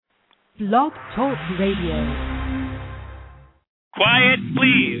Blog Talk Radio. Quiet,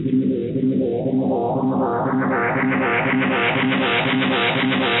 please.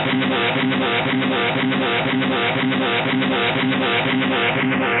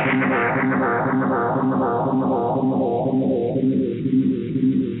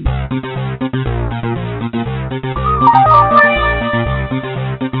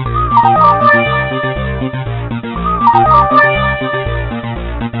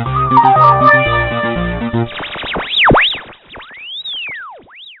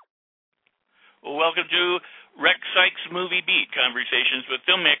 Welcome to Rex Sikes Movie Beat, conversations with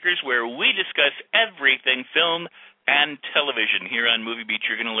filmmakers where we discuss everything film and television. Here on Movie Beat,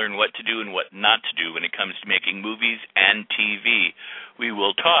 you're going to learn what to do and what not to do when it comes to making movies and TV. We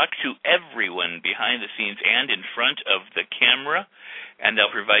will talk to everyone behind the scenes and in front of the camera, and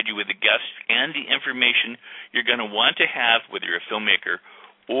they'll provide you with the guests and the information you're going to want to have, whether you're a filmmaker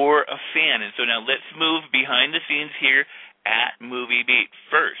or a fan. And so now let's move behind the scenes here at Movie Beat.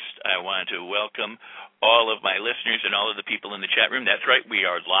 First, I want to welcome all of my listeners and all of the people in the chat room. That's right, we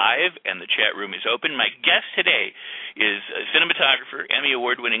are live, and the chat room is open. My guest today is a cinematographer, Emmy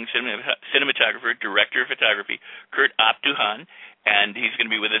Award-winning cinematographer, director of photography, Curt Apduhan, and he's going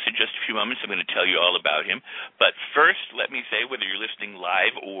to be with us in just a few moments. I'm going to tell you all about him. But first, let me say, whether you're listening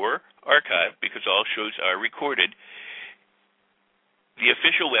live or archived, because all shows are recorded, the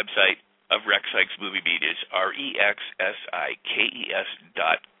official website of Rex Sikes Movie Beat is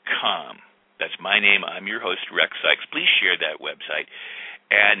REXSIKES.com. That's my name. I'm your host, Rex Sikes. Please share that website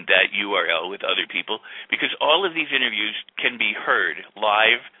and that URL with other people, because all of these interviews can be heard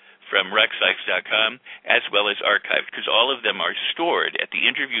live from RexSikes.com as well as archived, because all of them are stored at the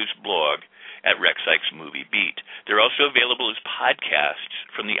interviews blog at Rex Sikes Movie Beat. They're also available as podcasts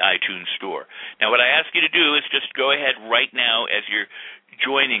from the iTunes store. Now, what I ask you to do is just go ahead right now as you're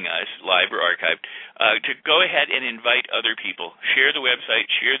joining us, live or archived, to go ahead and invite other people. Share the website,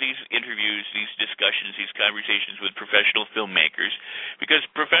 share these interviews, these discussions, these conversations with professional filmmakers, because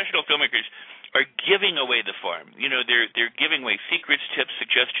professional filmmakers are giving away the farm. You know, they're giving away secrets, tips,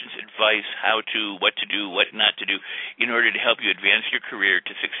 suggestions, advice, how to, what to do, what not to do, in order to help you advance your career,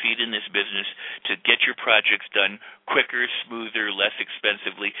 to succeed in this business, to get your projects done quicker, smoother, less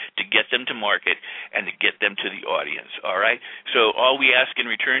expensively, to get them to market, and to get them to the audience, all right? So all we ask in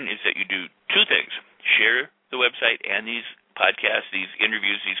return is that you do two things. Share the website and these podcasts, these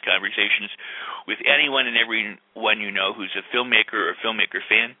interviews, these conversations with anyone and everyone you know who's a filmmaker or filmmaker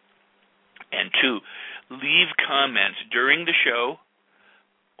fan. And two, leave comments during the show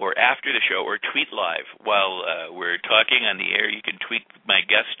or after the show, or tweet live while we're talking on the air. You can tweet my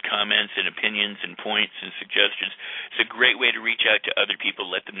guest comments and opinions and points and suggestions. It's a great way to reach out to other people,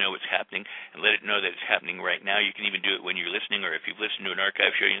 let them know what's happening, and let it know that it's happening right now. You can even do it when you're listening, or if you've listened to an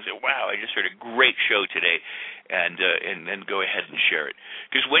archive show, you can say, wow, I just heard a great show today, and then go ahead and share it.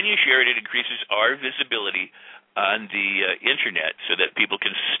 Because when you share it, it increases our visibility on the Internet so that people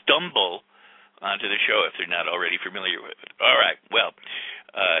can stumble onto the show if they're not already familiar with it. All right, well,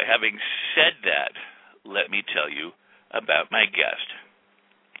 having said that, let me tell you about my guest.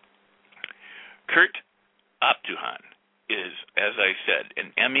 Curt Apduhan is, as I said,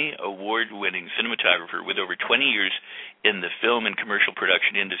 an Emmy Award-winning cinematographer with over 20 years in the film and commercial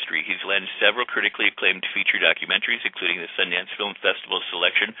production industry. He's led several critically acclaimed feature documentaries, including the Sundance Film Festival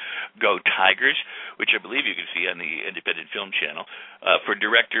selection Go Tigers, which I believe you can see on the Independent Film Channel, for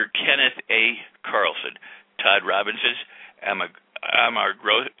director Kenneth A. Carlson, Todd Robinson's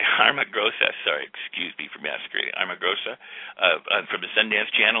Amargosa, excuse me for massacring Amargosa, from the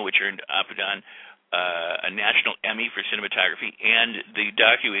Sundance Channel, which earned Apduhan a National Emmy for cinematography, and the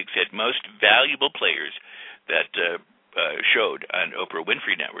Docuweeks at Most Valuable Players that showed on Oprah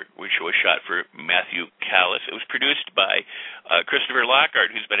Winfrey Network, which was shot for Matthew Kallis. It was produced by Christopher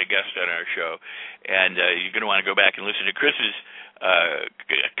Lockhart, who's been a guest on our show, and you're going to want to go back and listen to Chris's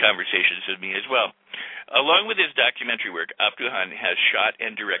conversations with me as well. Along with his documentary work, Apduhan has shot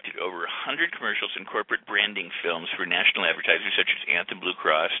and directed over 100 commercials and corporate branding films for national advertisers such as Anthem, Blue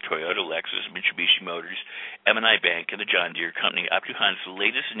Cross, Toyota, Lexus, Mitsubishi Motors, M&I Bank, and the John Deere Company. Apduhan's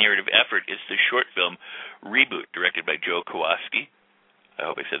latest narrative effort is the short film Reboot, directed by Joe Kawasaki. I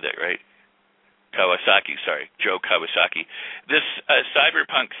hope I said that right. Joe Kawasaki. This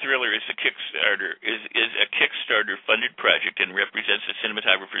cyberpunk thriller is a Kickstarter-funded project and represents the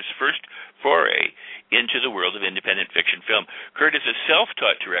cinematographer's first foray into the world of independent fiction film. Curt is a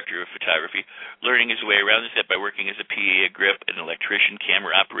self-taught director of photography, learning his way around the set by working as a PA, a grip, an electrician,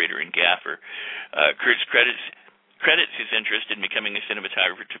 camera operator, and gaffer. Curt's credits his interest in becoming a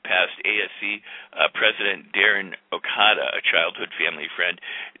cinematographer to past ASC President Daryn Okada, a childhood family friend.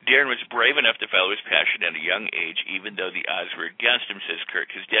 Daryn was brave enough to follow his passion at a young age, even though the odds were against him, says Curt.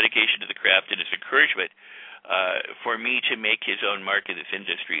 His dedication to the craft and his encouragement for me to make his own mark in this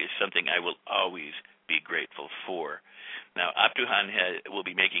industry is something I will always be grateful for. Now, Apduhan will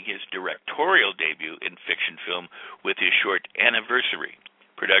be making his directorial debut in fiction film with his short Anniversary.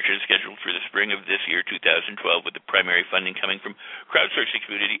 Production is scheduled for the spring of this year, 2012, with the primary funding coming from crowdsourcing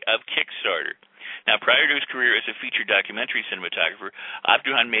community of Kickstarter. Now, prior to his career as a feature documentary cinematographer,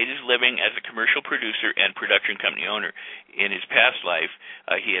 Apduhan made his living as a commercial producer and production company owner. In his past life,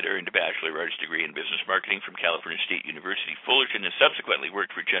 he had earned a Bachelor of Arts degree in business marketing from California State University Fullerton and subsequently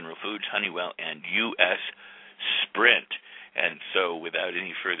worked for General Foods, Honeywell, and U.S. Sprint. And so, without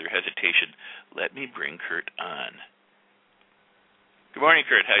any further hesitation, let me bring Curt on. Good morning,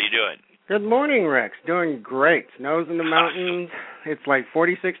 Curt. How you doing? Good morning, Rex. Doing great. Snow's in the mountains. It's like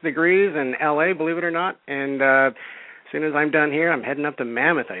 46 degrees in L.A., believe it or not. And as soon as I'm done here, I'm heading up to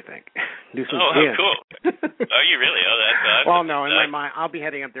Mammoth, I think. Do some skiing. Oh, cool. Are you really? Oh, that's awesome. Well, no, in my mind. I'll be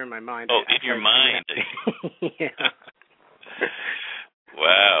heading up there in my mind. Oh, in your mind. Yeah.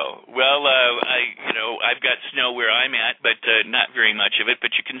 Wow. Well, I've got snow where I'm at, but not very much of it.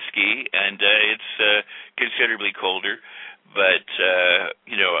 But you can ski, and it's considerably colder. But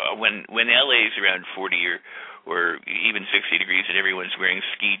when LA is around 40 or even 60 degrees and everyone's wearing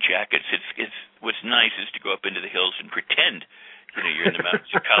ski jackets, it's what's nice is to go up into the hills and pretend you're in the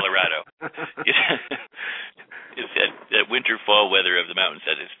mountains of Colorado. It's that winter fall weather of the mountains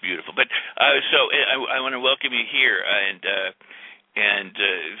that is beautiful. But so I want to welcome you here and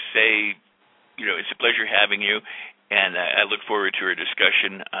say it's a pleasure having you, and I look forward to our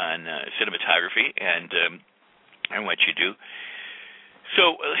discussion on cinematography and what you do.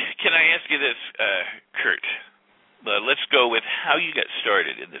 So can I ask you this, Curt? Let's go with how you got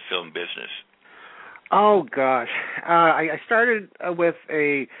started in the film business. Oh, gosh. I started with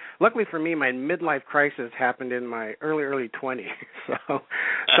luckily for me, my midlife crisis happened in my early 20s.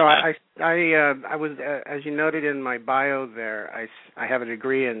 So I was, as you noted in my bio there, I have a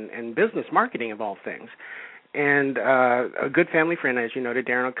degree in business marketing of all things. And a good family friend, as you noted,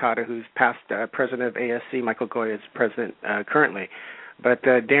 Daryn Okada, who's past president of ASC, Michael Goya is president currently. But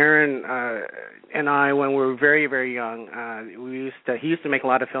Daryn and I, when we were very, very young, he used to make a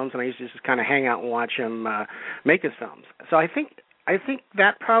lot of films, and I used to just kind of hang out and watch him make his films. So I think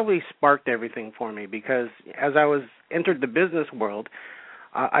that probably sparked everything for me, because as I entered the business world,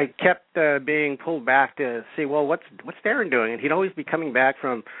 I kept being pulled back to see, well, what's Daryn doing? And he'd always be coming back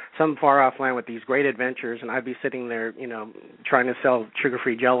from some far-off land with these great adventures, and I'd be sitting there, trying to sell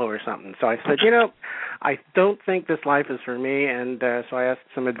sugar-free Jell-O or something. So I said, I don't think this life is for me, and so I asked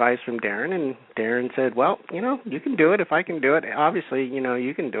some advice from Daryn, and Daryn said, well, you can do it if I can do it. Obviously,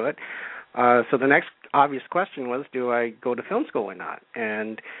 you can do it. So the next obvious question was, do I go to film school or not?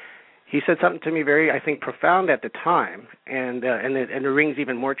 And he said something to me very, I think, profound at the time, and it rings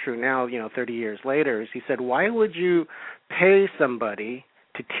even more true now, 30 years later. Is he said, why would you pay somebody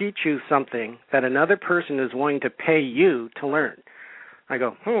to teach you something that another person is willing to pay you to learn? I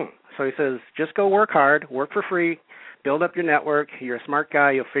go, So he says, just go work hard, work for free, build up your network. You're a smart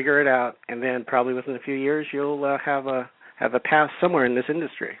guy, you'll figure it out, and then probably within a few years you'll have a path somewhere in this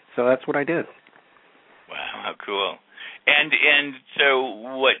industry. So that's what I did. Wow, how cool. And so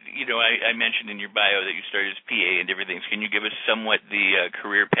what, I mentioned in your bio that you started as PA and different things. Can you give us somewhat the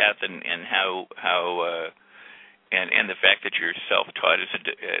career path and how and the fact that you're self-taught as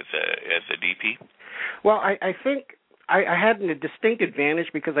a DP? Well, I think I had a distinct advantage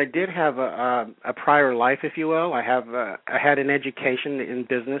because I did have a prior life, if you will. I had an education in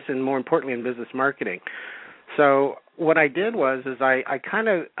business and, more importantly, in business marketing. So what I did was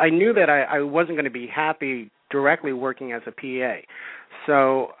I knew that I wasn't going to be happy directly working as a PA.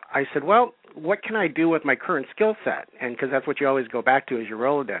 So I said, well, what can I do with my current skill set? And because that's what you always go back to is your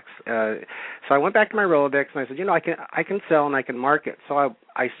Rolodex. So I went back to my Rolodex and I said, I can sell and I can market. So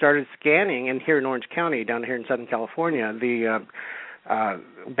I started scanning, and here in Orange County, down here in Southern California,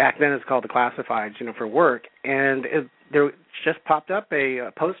 back then it's called the classifieds, for work, and there just popped up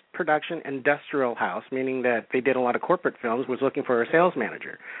a post-production industrial house, meaning that they did a lot of corporate films, was looking for a sales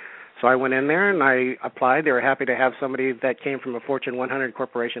manager. So I went in there and I applied. They were happy to have somebody that came from a Fortune 100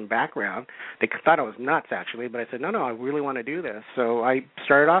 corporation background. They thought I was nuts, actually, but I said, no, I really want to do this. So I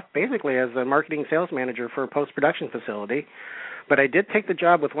started off basically as a marketing sales manager for a post-production facility. But I did take the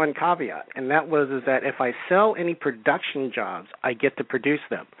job with one caveat, and that was that if I sell any production jobs, I get to produce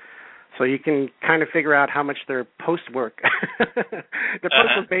them. So you can kind of figure out how much their post work. The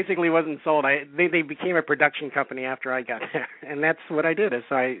post work basically wasn't sold. They became a production company after I got there, and that's what I did.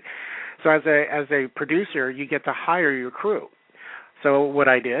 So as a producer, you get to hire your crew. So what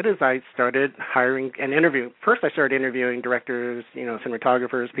I did is I started hiring and interviewing. First, I started interviewing directors,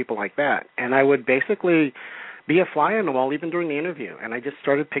 cinematographers, people like that. And I would basically be a fly on the wall even during the interview. And I just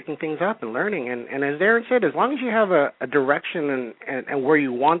started picking things up and learning. And as Daryn said, as long as you have a direction and where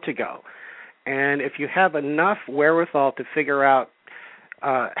you want to go, and if you have enough wherewithal to figure out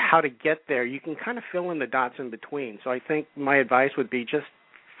how to get there, you can kind of fill in the dots in between. So I think my advice would be just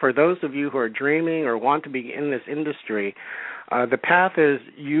for those of you who are dreaming or want to be in this industry, the path is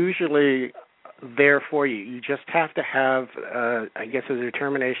usually there for you. You just have to have, I guess, the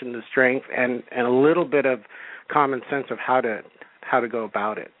determination, the strength, and a little bit of common sense of how to go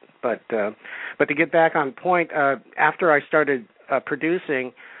about it. But to get back on point, after I started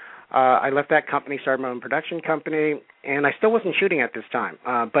producing, I left that company, started my own production company, and I still wasn't shooting at this time.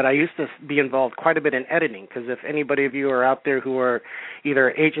 But I used to be involved quite a bit in editing, because if anybody of you are out there who are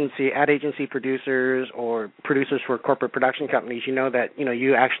either ad agency producers or producers for corporate production companies, you know that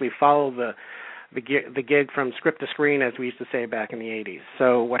you actually follow the gig from script to screen, as we used to say back in the 80s.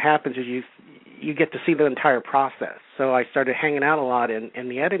 So what happens is you get to see the entire process. So I started hanging out a lot in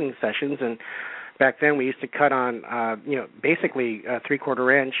the editing sessions, and back then we used to cut on, basically a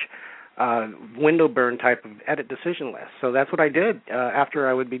 3/4 inch window burn type of edit decision list. So that's what I did. After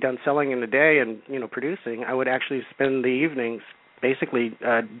I would be done selling in the day and producing, I would actually spend the evenings basically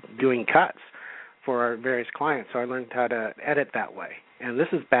doing cuts for our various clients. So I learned how to edit that way. And this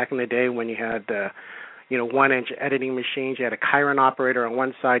is back in the day when you had 1-inch editing machines. You had a Chiron operator on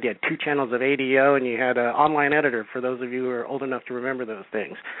one side. You had 2 channels of ADO, and you had an online editor, for those of you who are old enough to remember those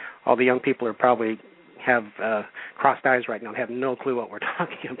things. All the young people are probably have crossed eyes right now and have no clue what we're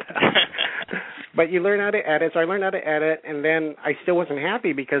talking about. But you learn how to edit. So I learned how to edit, and then I still wasn't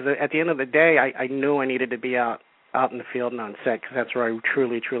happy, because at the end of the day, I knew I needed to be out in the field and on set, because that's where I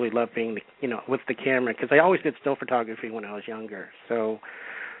truly, truly love being, with the camera, because I always did still photography when I was younger. So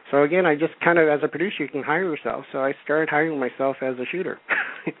again, I just kind of, as a producer, you can hire yourself. So I started hiring myself as a shooter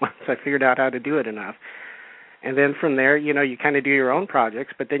once I figured out how to do it enough. And then from there, you kind of do your own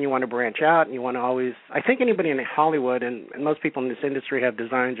projects, but then you want to branch out, and you want to always, I think anybody in Hollywood and most people in this industry have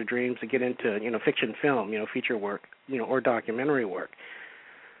designs or dreams to get into, fiction film, feature work, or documentary work.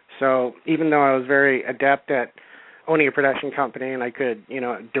 So even though I was very adept at owning a production company and I could,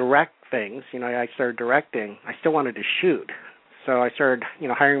 direct things, I started directing, I still wanted to shoot. So I started,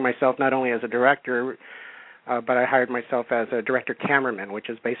 hiring myself not only as a director, but I hired myself as a director cameraman, which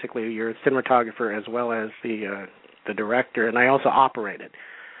is basically your cinematographer as well as the director, and I also operated.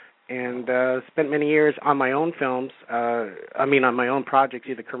 And spent many years on my own films, on my own projects,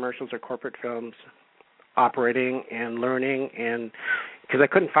 either commercials or corporate films, operating and learning, and because I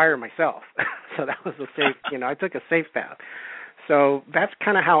couldn't fire myself. So that was a safe, I took a safe path. So that's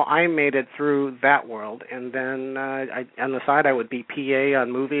kind of how I made it through that world. And then on the side, I would be PA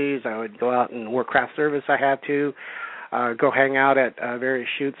on movies. I would go out and work craft service. I had to go hang out at various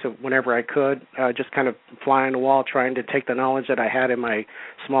shoots whenever I could, just kind of fly on the wall, trying to take the knowledge that I had in my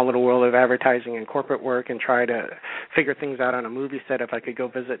small little world of advertising and corporate work and try to figure things out on a movie set if I could go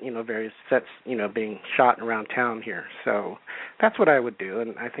visit, various sets, being shot around town here. So that's what I would do,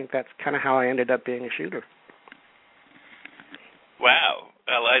 and I think that's kind of how I ended up being a shooter. Wow.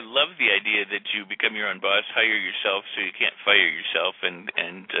 Well, I love the idea that you become your own boss, hire yourself so you can't fire yourself, and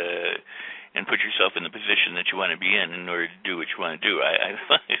put yourself in the position that you want to be in order to do what you want to do. I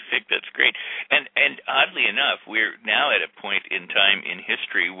think that's great. And oddly enough, we're now at a point in time in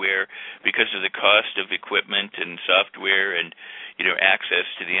history where, because of the cost of equipment and software and access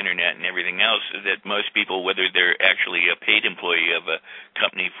to the internet and everything else, that most people, whether they're actually a paid employee of a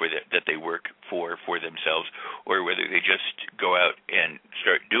company that they work for themselves, or whether they just go out and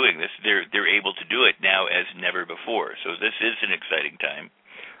start doing this, they're able to do it now as never before. So this is an exciting time.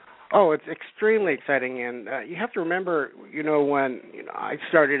 Oh, it's extremely exciting, and you have to remember, when I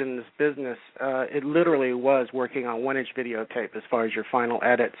started in this business, it literally was working on 1-inch videotape as far as your final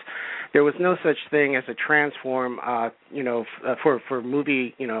edits. There was no such thing as a transform, for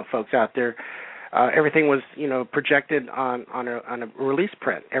movie, folks out there. Everything was, projected on a release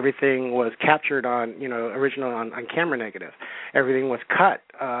print. Everything was captured on, original on camera negative. Everything was cut,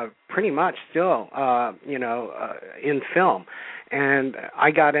 pretty much still, in film. And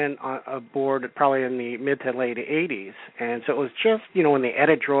I got in aboard probably in the mid to late 80s. And so it was just, when the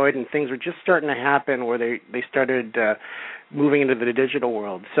edit droid and things were just starting to happen where they started moving into the digital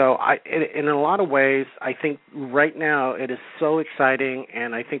world. So in a lot of ways, I think right now it is so exciting,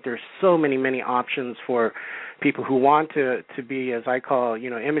 and I think there's so many options for people who want to be, as I call,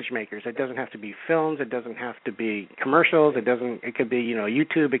 image makers. It doesn't have to be films. It doesn't have to be commercials. It could be,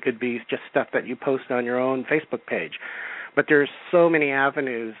 YouTube. It could be just stuff that you post on your own Facebook page. but there's so many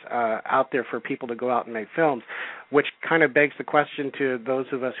avenues out there for people to go out and make films, which kind of begs the question to those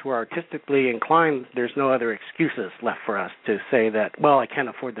of us who are artistically inclined. There's no other excuses left for us to say that, well, I can't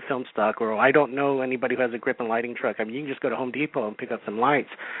afford the film stock, or I don't know anybody who has a grip and lighting truck. I mean, you can just go to Home Depot and pick up some lights,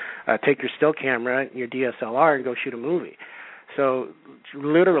 take your still camera, your DSLR, and go shoot a movie. So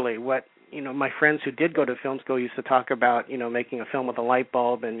literally what, my friends who did go to film school used to talk about, making a film with a light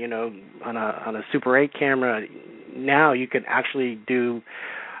bulb and, on a Super 8 camera. Now you can actually do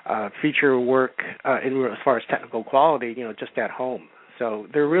feature work as far as technical quality, just at home. So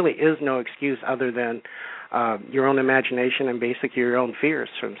there really is no excuse other than your own imagination and basically your own fears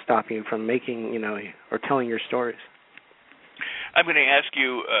from stopping you from making, or telling your stories. I'm going to ask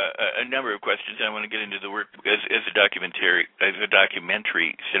you a number of questions, and I want to get into the work as a documentary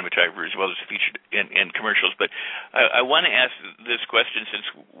cinematographer as well as featured in commercials. But I want to ask this question since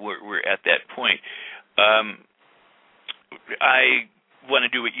we're at that point. I want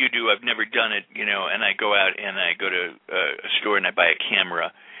to do what you do. I've never done it, and I go out and I go to a store and I buy a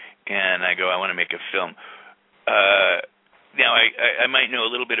camera, and I go, I want to make a film. Now, I might know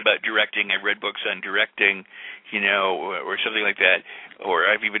a little bit about directing. I read books on directing, or something like that, or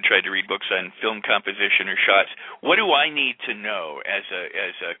I've even tried to read books on film composition or shots. What do I need to know as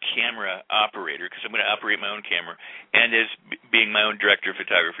a camera operator, because I'm going to operate my own camera, and as being my own director of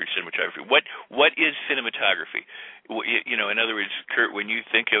photography or cinematography? What is cinematography? In other words, Curt, when you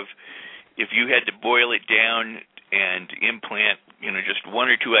think of, if you had to boil it down and implant, just one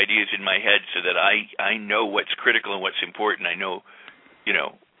or two ideas in my head so that I know what's critical and what's important, I know,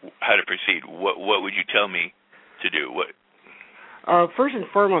 how to proceed. What would you tell me to do? First and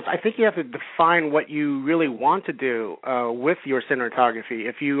foremost, I think you have to define what you really want to do with your cinematography.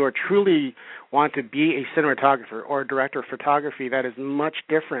 If you are truly want to be a cinematographer or a director of photography, that is much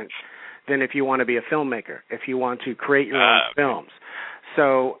different than if you want to be a filmmaker, if you want to create your own films.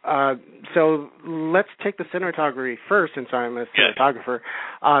 So let's take the cinematography first, since I'm a cinematographer.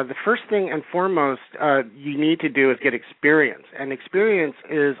 The first thing and foremost you need to do is get experience, and experience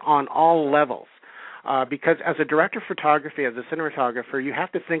is on all levels. Because as a director of photography, as a cinematographer, you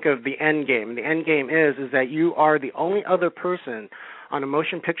have to think of the end game. And the end game is that you are the only other person on a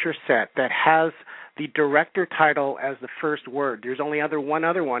motion picture set that has the director title as the first word. There's only one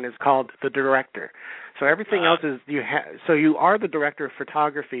other one is called the director. So everything else is so you are the director of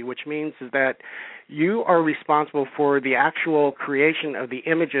photography, which means that you are responsible for the actual creation of the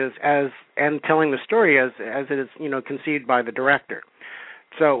images and telling the story as it is conceived by the director.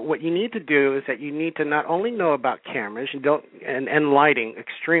 So what you need to do is that you need to not only know about cameras and lighting,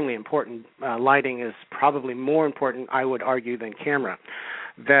 extremely important. Lighting is probably more important, I would argue, than camera.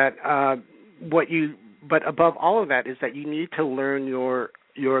 But above all of that is that you need to learn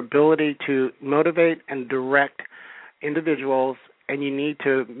your ability to motivate and direct individuals, and you need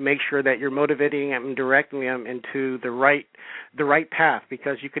to make sure that you're motivating them and directing them into the right path,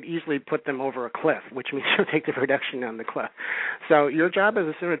 because you could easily put them over a cliff, which means you'll take the production down the cliff. So your job as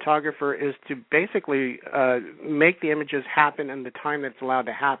a cinematographer is to basically make the images happen in the time that's allowed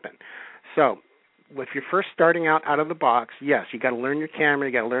to happen. So if you're first starting out of the box, yes, you got to learn your camera,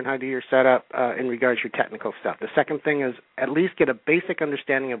 you got to learn how to do your setup in regards to your technical stuff. The second thing is at least get a basic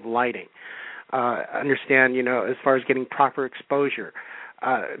understanding of lighting. Understand, as far as getting proper exposure.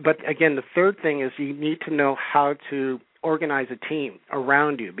 But again, the third thing is you need to know how to organize a team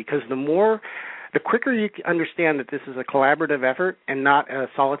around you, because the quicker you understand that this is a collaborative effort and not a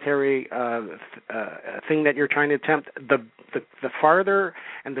solitary thing that you're trying to attempt, the farther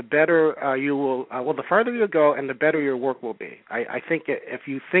and the better you will. The farther you go, and the better your work will be. I think if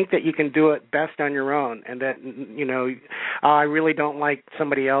you think that you can do it best on your own, and that I really don't like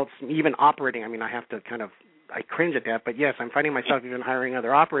somebody else even operating. I mean, I cringe at that, but yes, I'm finding myself even hiring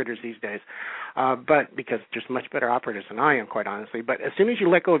other operators these days, but because there's much better operators than I am, quite honestly. But as soon as you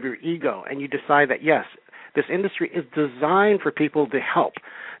let go of your ego and you decide that, yes, this industry is designed for people to help,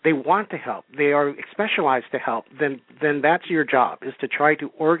 they want to help, they are specialized to help, then that's your job, is to try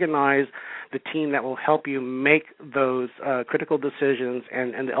to organize the team that will help you make those critical decisions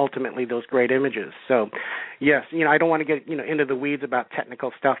and ultimately those great images. So, yes, I don't want to get into the weeds about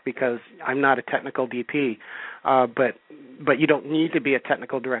technical stuff, because I'm not a technical DP, but you don't need to be a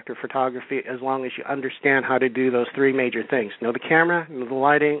technical director of photography as long as you understand how to do those three major things: know the camera, know the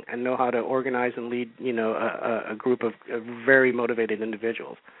lighting, and know how to organize and lead a group of very motivated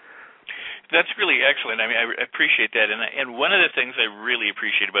individuals. That's really excellent. I mean, I appreciate that, and one of the things I really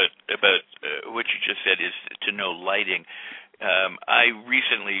appreciate about what you just said is to know lighting. I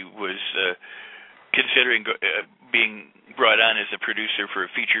recently was considering being brought on as a producer for a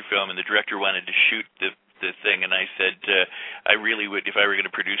feature film, and the director wanted to shoot the the thing, and I said, I really would, if I were going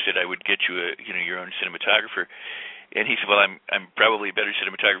to produce it, I would get you your own cinematographer. And he said, well, I'm probably a better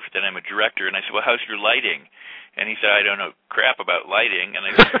cinematographer than I'm a director. And I said, well, how's your lighting? And he said, I don't know crap about lighting. And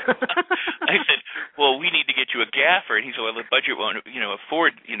I said, well, we need to get you a gaffer. And he said, well, the budget won't,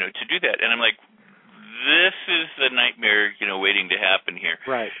 afford, to do that. And I'm like, this is the nightmare, waiting to happen here.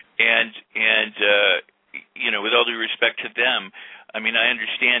 Right. And with all due respect to them, I mean, I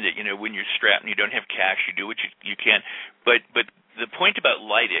understand it. When you're strapped and you don't have cash, you do what you can. But the point about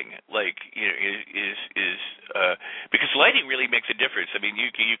lighting, is because lighting really makes a difference. I mean, you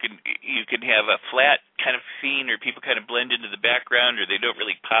can have a flat kind of scene, or people kind of blend into the background, or they don't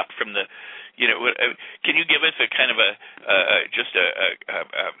really pop from the, Can you give us a kind of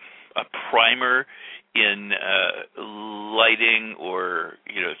a primer in lighting, or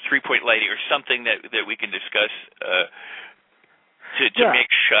 3-point lighting, or something that we can discuss to make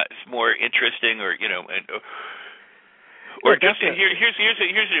shots more interesting, or Or just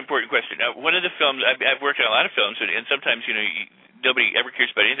here's an important question. Now, one of the films I've worked on a lot of films, and sometimes nobody ever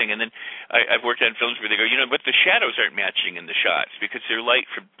cares about anything. And then I've worked on films where they go, but the shadows aren't matching in the shots because they're lit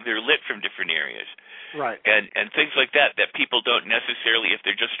from different areas, right? And things like that people don't necessarily, if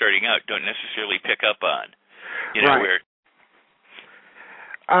they're just starting out, don't necessarily pick up on. Right. Where.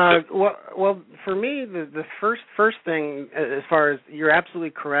 Well, for me, the first thing, as far as, you're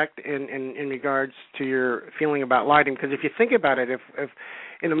absolutely correct in regards to your feeling about lighting, because if you think about it, if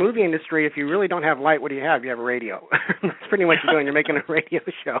in the movie industry, if you really don't have light, what do you have? You have a radio. That's pretty much what you're doing. You're making a radio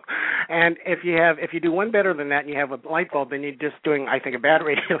show, and if you do one better than that, and you have a light bulb, then you're just doing, I think, a bad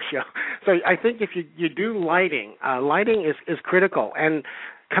radio show. So I think if you do lighting, lighting is critical. And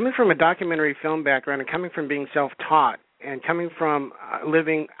coming from a documentary film background, and coming from being self-taught, and coming from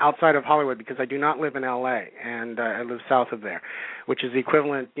living outside of Hollywood, because I do not live in L.A. and I live south of there, which is the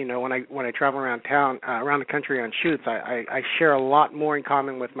equivalent. When I travel around the country on shoots, I share a lot more in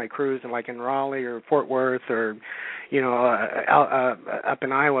common with my crews, and like in Raleigh or Fort Worth or up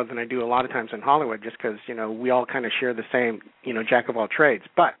in Iowa, than I do a lot of times in Hollywood, just because we all kind of share the same jack of all trades.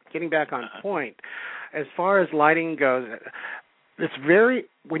 But getting back on point, as far as lighting goes,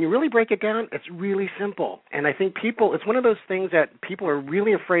 when you really break it down, it's really simple. And I think it's one of those things that people are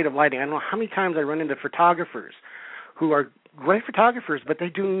really afraid of lighting. I don't know how many times I run into photographers who are great photographers, but they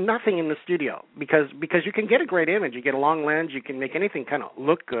do nothing in the studio because you can get a great image. You get a long lens. You can make anything kind of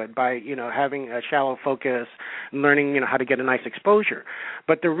look good by, having a shallow focus, learning, how to get a nice exposure.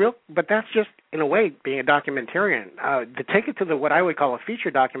 But that's just, in a way, being a documentarian. To take it to what I would call a feature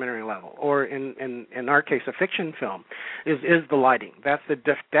documentary level, or in our case, a fiction film, is the lighting. That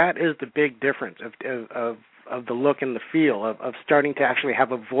is the big difference of the look and the feel of starting to actually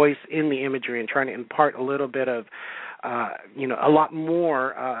have a voice in the imagery and trying to impart a little bit of a lot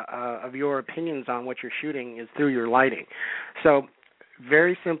more of your opinions on what you're shooting is through your lighting. So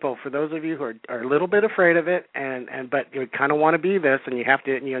very simple for those of you who are a little bit afraid of it, but you kind of want to be this, and you have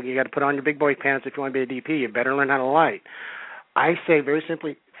to, you got to put on your big boy pants if you want to be a DP. You better learn how to light. I say very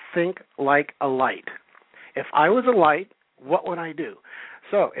simply, think like a light. If I was a light, what would I do?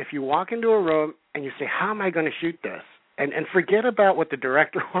 So if you walk into a room and you say, how am I going to shoot this? And forget about what the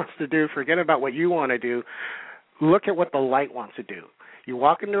director wants to do. Forget about what you want to do. Look at what the light wants to do. You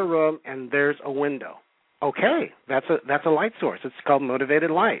walk into a room and there's a window. Okay, that's a light source. It's called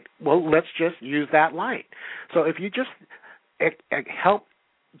motivated light. Well, let's just use that light. So if you just help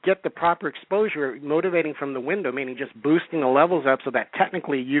get the proper exposure, motivating from the window, meaning just boosting the levels up so that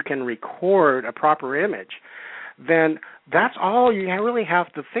technically you can record a proper image, then that's all you really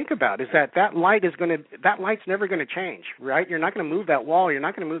have to think about, is that light's never going to change, right? You're not going to move that wall. You're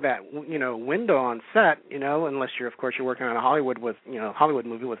not going to move that, window on set, unless you're working on a Hollywood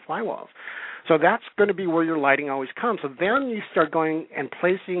movie with flywalls. So that's going to be where your lighting always comes. So then you start going and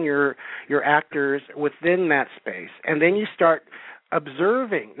placing your actors within that space, and then you start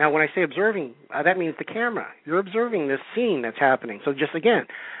observing. Now, when I say observing, that means the camera. You're observing this scene that's happening. So just again,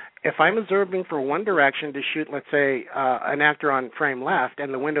 if I'm observing for one direction to shoot, let's say, an actor on frame left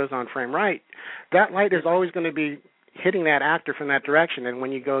and the window's on frame right, that light is always going to be hitting that actor from that direction. And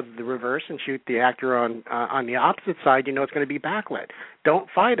when you go the reverse and shoot the actor on the opposite side, it's going to be backlit. Don't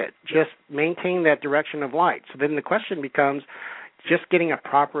fight it. Just maintain that direction of light. So then the question becomes just getting a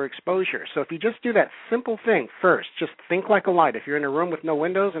proper exposure. So if you just do that simple thing first, just think like a light. If you're in a room with no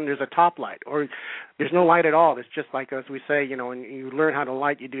windows and there's a top light, or there's no light at all, it's just like, as we say, when you learn how to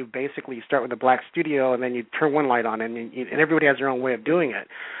light, you start with a black studio and then you turn one light on, and everybody has their own way of doing it.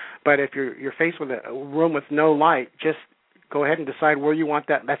 But if you're faced with a room with no light, just go ahead and decide where you want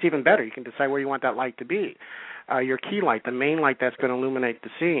that. That's even better. You can decide where you want that light to be. your key light, the main light that's going to illuminate the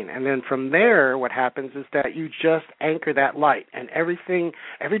scene. And then from there, what happens is that you just anchor that light. And every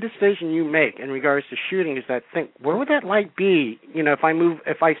decision you make in regards to shooting is that think, where would that light be?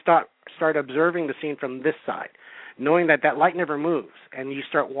 If I start observing the scene from this side, knowing that light never moves, and you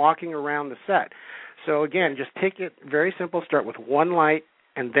start walking around the set. So again, just take it very simple. Start with one light.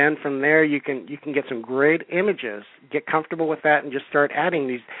 And then from there, you can get some great images, get comfortable with that, and just start adding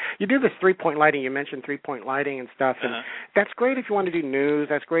these. You do this three-point lighting. You mentioned three-point lighting and stuff, and that's great if you want to do news.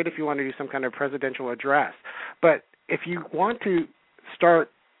 That's great if you want to do some kind of presidential address. But if you want to start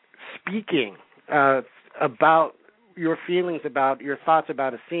speaking about your feelings, about your thoughts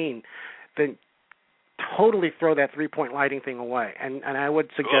about a scene, then totally throw that three-point lighting thing away. And I would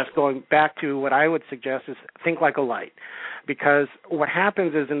suggest going back to what I would suggest is think like a light. Because what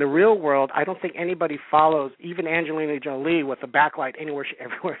happens is in the real world, I don't think anybody follows even Angelina Jolie with a backlight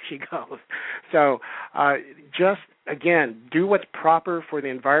everywhere she goes. So just, again, do what's proper for the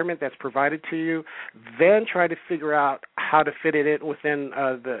environment that's provided to you, then try to figure out how to fit it in within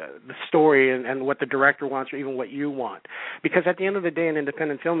the story and what the director wants or even what you want. Because at the end of the day in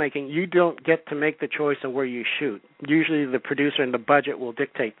independent filmmaking, you don't get to make the choice of where you shoot. Usually the producer and the budget will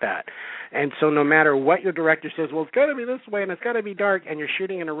dictate that. And so no matter what your director says, well, it's got to be this way and it's got to be dark, and you're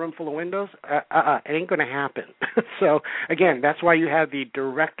shooting in a room full of windows, it ain't going to happen. So, again, that's why you have the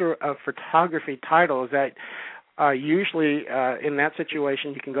director of photography title, is that usually in that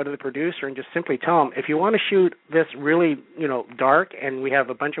situation, you can go to the producer and just simply tell them, if you want to shoot this really, dark, and we have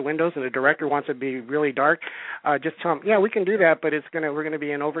a bunch of windows, and the director wants it to be really dark, just tell them, yeah, we can do that, but we're going to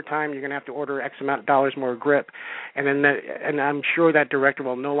be in overtime. You're going to have to order X amount of dollars more grip, and I'm sure that director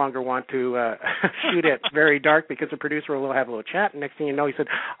will no longer want to shoot it very dark because the producer will have a little chat, and next thing you know, he said,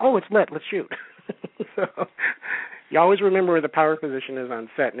 oh, it's lit, let's shoot. So you always remember where the power position is on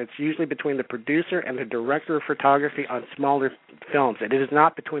set, and it's usually between the producer and the director of photography on smaller films. It is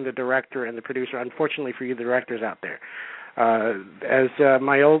not between the director and the producer, unfortunately for you directors out there. As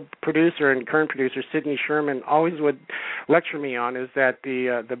my old producer and current producer, Sidney Sherman, always would lecture me on, is that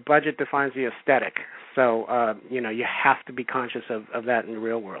the budget defines the aesthetic. So, you have to be conscious of that in the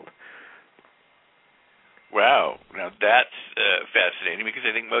real world. Wow. Now, that's fascinating, because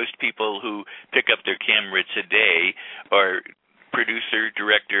I think most people who pick up their camera today are producer,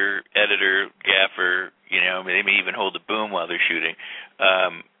 director, editor, gaffer, they may even hold a boom while they're shooting.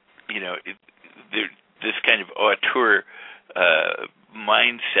 This kind of auteur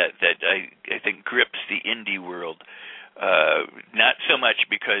mindset that I think grips the indie world, not so much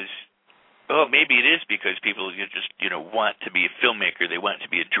because maybe it is because people just, want to be a filmmaker, they want to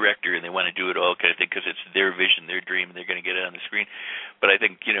be a director, and they want to do it all kind of thing because it's their vision, their dream, and they're going to get it on the screen. But I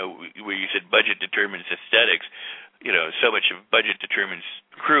think, where you said budget determines aesthetics, so much of budget determines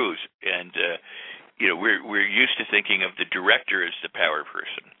crews, and we're used to thinking of the director as the power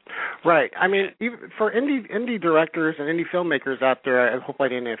person. Right. I mean, even for indie directors and indie filmmakers out there, I hope I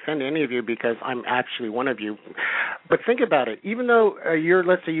didn't offend any of you because I'm actually one of you. But think about it. Even though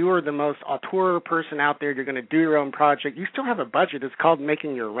let's say you are the most auteur person out there, you're going to do your own project, you still have a budget. It's called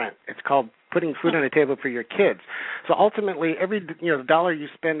making your rent. It's called putting food on the table for your kids. So ultimately, every dollar you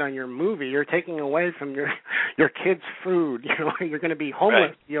spend on your movie, you're taking away from your kids' food. You're going to be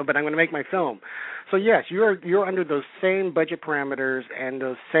homeless. Right. But I'm going to make my film. So yes, you're under those same budget parameters and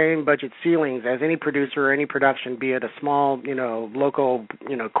those same budget ceilings as any producer or any production, be it a small, local,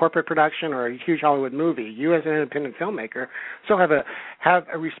 corporate production or a huge Hollywood movie. You as an independent filmmaker still have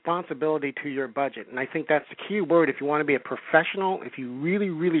a responsibility to your budget, and I think that's the key word. If you want to be a professional, if you really,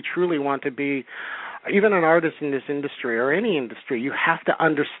 really, truly want to be even an artist in this industry or any industry, you have to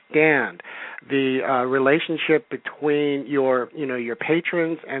understand the relationship between your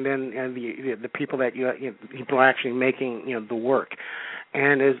patrons and the people that people are actually making the work.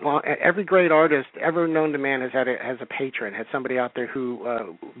 And every great artist ever known to man has a patron, has somebody out there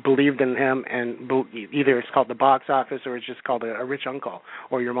who believed in him, and either it's called the box office or it's just called a rich uncle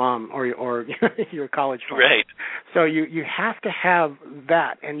or your mom or your college friend. Right. So you have to have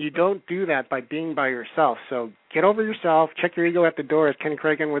that, and you don't do that by being by yourself. So get over yourself, check your ego at the door, as Ken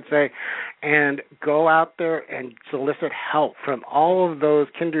Cragen would say, and go out there and solicit help from all of those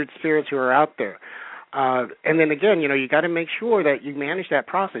kindred spirits who are out there. And then again, you got to make sure that you manage that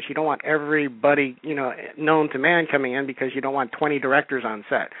process. You don't want everybody, known to man coming in because you don't want 20 directors on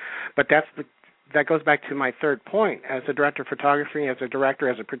set. But that goes back to my third point. As a director of photography, as a director,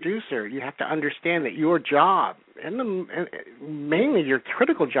 as a producer, you have to understand that your job, and mainly your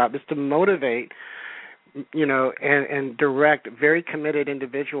critical job, is to motivate, and direct very committed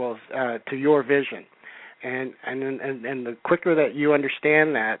individuals to your vision. And the quicker that you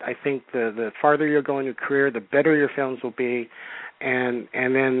understand that, I think the farther you'll go in your career, the better your films will be. And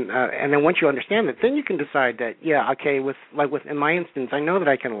then once you understand it, then you can decide that, yeah, okay, in my instance, I know that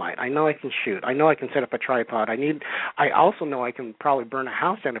I can light, I know I can shoot, I know I can set up a tripod. I also know I can probably burn a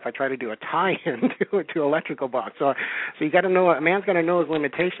house down if I try to do a tie-in to electrical box. So you got to know, a man's got to know his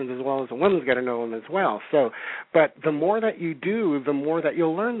limitations as well as a woman's got to know them as well. So, but the more that you do, the more that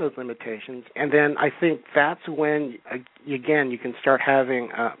you'll learn those limitations, and then I think that's when again you can start having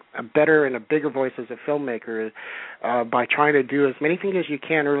a better and a bigger voice as a filmmaker by trying to do as many things as you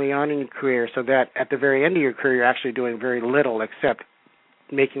can early on in your career, so that at the very end of your career you're actually doing very little except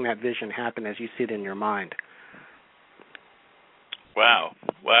making that vision happen as you see it in your mind. Wow.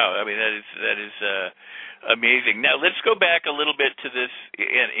 I mean, that is amazing. Now let's go back a little bit to this,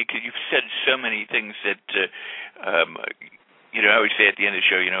 and because you've said so many things that I always say at the end of the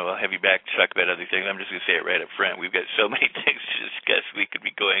show, I'll have you back to talk about other things. I'm just going to say it right up front. We've got so many things to discuss. We could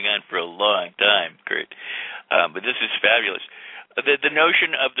be going on for a long time, Curt. But this is fabulous. The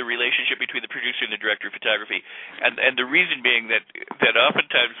notion of the relationship between the producer and the director of photography, and the reason being that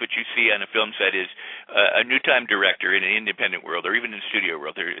oftentimes what you see on a film set is a new-time director in an independent world, or even in the studio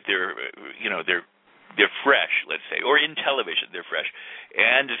world. They're fresh, let's say, or in television they're fresh,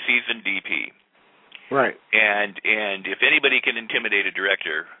 and a seasoned DP. Right. And if anybody can intimidate a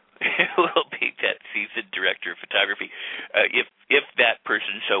director, it will be that seasoned director of photography, if that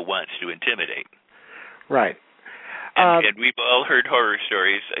person so wants to intimidate. Right. And we've all heard horror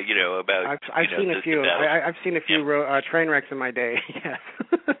stories, about. I've seen a few. I've seen a few train wrecks in my day. Yes.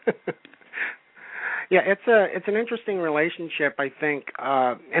 Yeah, it's an interesting relationship, I think.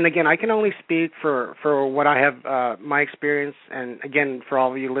 And again, I can only speak for what I have my experience, and again, for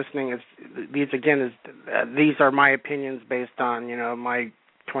all of you listening, these are my opinions based on my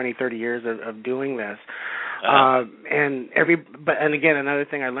 20, 30 years of doing this. And again, another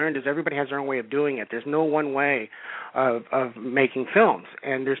thing I learned is everybody has their own way of doing it. There's no one way of making films,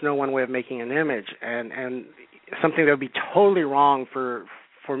 and there's no one way of making an image, and something that would be totally wrong for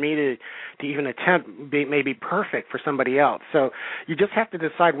me to even attempt may be perfect for somebody else. So you just have to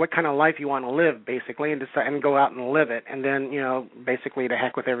decide what kind of life you want to live, basically, and decide and go out and live it, and then basically to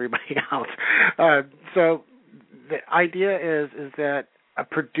heck with everybody else. So the idea is that a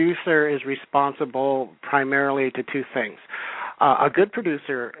producer is responsible primarily to two things. A good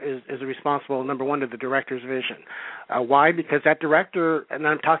producer is responsible, number one, to the director's vision. Why? Because that director, and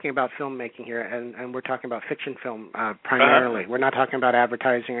I'm talking about filmmaking here, and we're talking about fiction film primarily. We're not talking about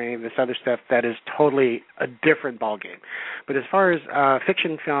advertising or any of this other stuff that is totally a different ballgame. But as far as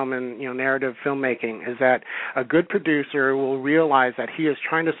fiction film and narrative filmmaking, is that a good producer will realize that he is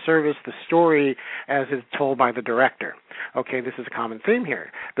trying to service the story as is told by the director. Okay, this is a common theme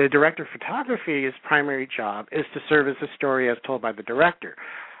here. The director of photography's primary job is to service the story as told by the director.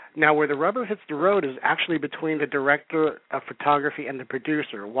 Now, where the rubber hits the road is actually between the director of photography and the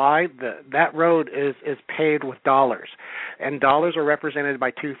producer. Why? That road is paid with dollars, and dollars are represented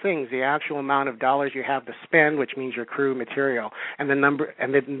by two things: the actual amount of dollars you have to spend, which means your crew, material, and the number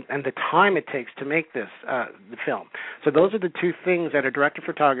and the time it takes to make this the film. So those are the two things that a director of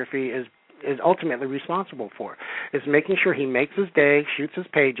photography is ultimately responsible for, is making sure he makes his day, shoots his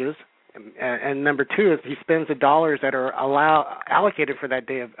pages, and number two is he spends the dollars that are allocated for that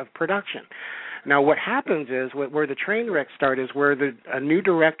day of production. Now, what happens is where the train wrecks start is where a new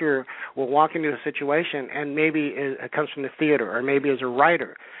director will walk into a situation and maybe it comes from the theater or maybe as a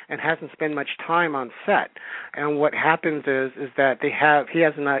writer and hasn't spent much time on set. And what happens is that he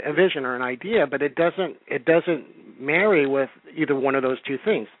has a vision or an idea, but it doesn't marry with either one of those two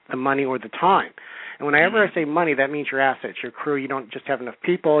things, the money or the time. And whenever I say money, that means your assets, your crew. You don't just have enough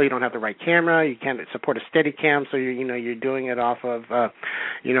people. You don't have the right camera. You can't support a Steadicam, so you're doing it off of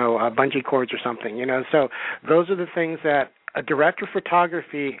bungee cords or something. So those are the things that a director of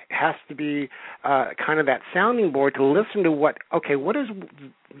photography has to be kind of that sounding board to listen to what is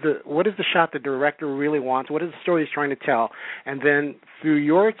the shot the director really wants, what is the story he's trying to tell, and then through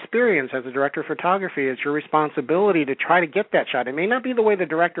your experience as a director of photography, it's your responsibility to try to get that shot. It may not be the way the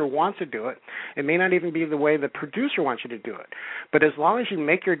director wants to do it. It may not even be the way the producer wants you to do it. But as long as you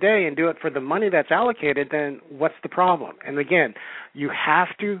make your day and do it for the money that's allocated, then what's the problem? And again, as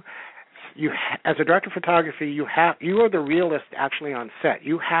a director of photography, you are the realist actually on set.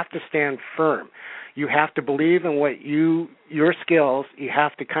 You have to stand firm. You have to believe in your skills. You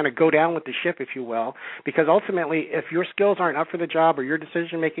have to kind of go down with the ship, if you will, because ultimately, if your skills aren't up for the job or your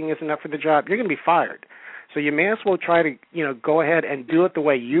decision-making isn't up for the job, you're going to be fired. So you may as well try to, go ahead and do it the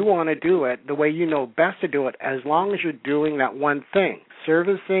way you want to do it, the way you know best to do it, as long as you're doing that one thing.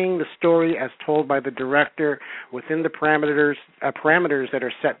 servicing the story as told by the director within the parameters that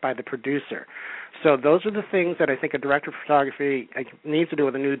are set by the producer. So those are the things that I think a director of photography needs to do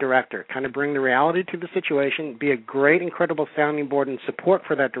with a new director, kind of bring the reality to the situation, be a great, incredible sounding board and support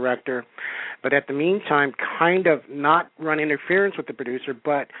for that director, but at the meantime, kind of not run interference with the producer,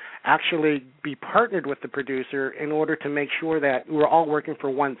 but actually be partnered with the producer in order to make sure that we're all working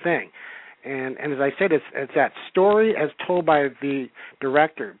for one thing. And as I said, it's that story as told by the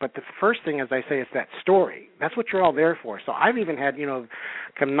director. But the first thing, as I say, is that story. That's what you're all there for. So I've even had,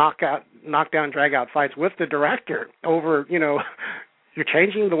 come knockdown, drag-out fights with the director over, you're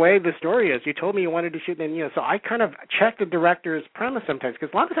changing the way the story is. You told me you wanted to shoot, and so I kind of check the director's premise sometimes,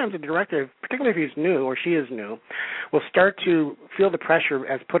 because a lot of times the director, particularly if he's new or she is new, will start to feel the pressure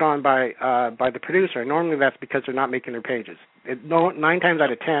as put on by the producer. Normally that's because they're not making their pages. 9 times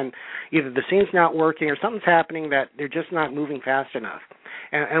out of 10, either the scene's not working or something's happening that they're just not moving fast enough.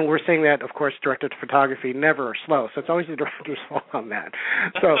 And we're saying that, of course, director of photography never are slow, so it's always the director's fault on that.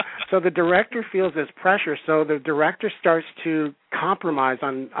 So the director feels this pressure, so the director starts to compromise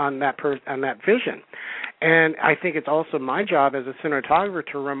on that vision. And I think it's also my job as a cinematographer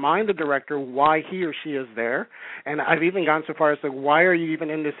to remind the director why he or she is there. And I've even gone so far as to, why are you even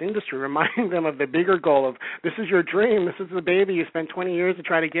in this industry? Reminding them of the bigger goal of, this is your dream, this is the baby you spent 20 years to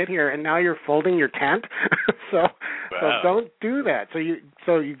try to get here, and now you're folding your tent. So don't do that. So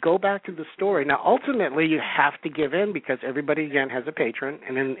you go back to the story. Now, ultimately, you have to give in, because everybody, again, has a patron.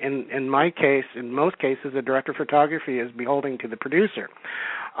 And in my case, in most cases, the director of photography is beholding to the producer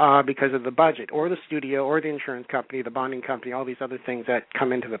because of the budget, or the studio, or the insurance company, the bonding company, all these other things that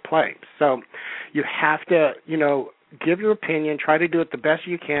come into the play. So you have to, give your opinion, try to do it the best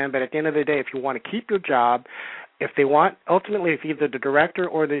you can, but at the end of the day, if you want to keep your job, if they want, ultimately, if either the director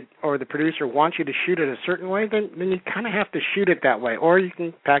or the producer wants you to shoot it a certain way, then you kind of have to shoot it that way. Or you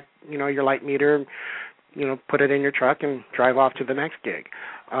can pack, your light meter, put it in your truck and drive off to the next gig,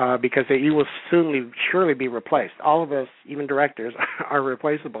 because you will surely be replaced. All of us, even directors, are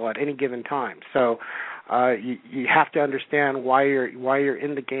replaceable at any given time. So you have to understand why you're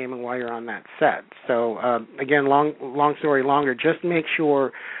in the game and why you're on that set. So again, long story longer, just make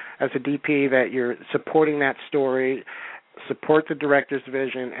sure as a DP that you're supporting that story, support the director's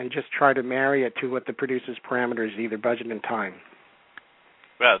vision, and just try to marry it to what the producer's parameters, either budget and time.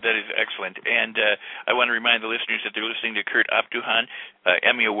 Wow, that is excellent. And I want to remind the listeners that they're listening to Curt Apduhan,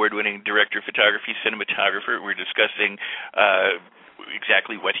 Emmy Award-winning director of photography, cinematographer. We're discussing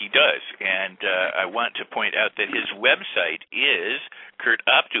exactly what he does. And I want to point out that his website is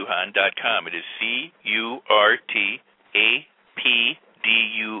CurtApduhan.com. It is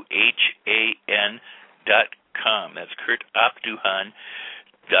CurtApduhan.com. That's CurtApduhan.com.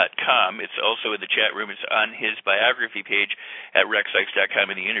 It's also in the chat room. It's on his biography page at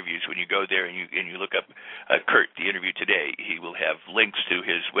rexsikes.com in the interviews. When you go there and you look up Curt, the interview today, he will have links to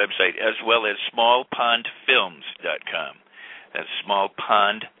his website as well as smallpondfilms.com. That's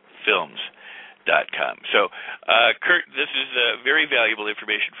smallpondfilms.com. So, Curt, this is very valuable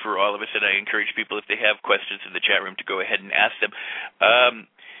information for all of us, and I encourage people, if they have questions in the chat room, to go ahead and ask them.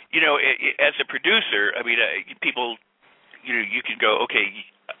 As a producer, people, you can go, okay,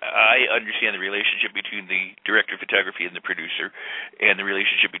 I understand the relationship between the director of photography and the producer, and the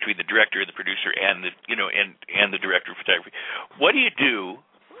relationship between the director and the producer and the director of photography. What do you do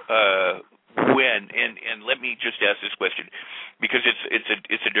when? And let me just ask this question, because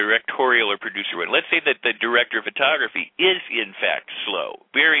it's a directorial or producer one. Let's say that the director of photography is in fact slow,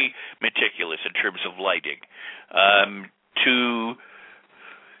 very meticulous in terms of lighting, to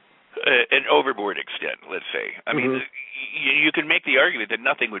an overboard extent, let's say. I mean, you can make the argument that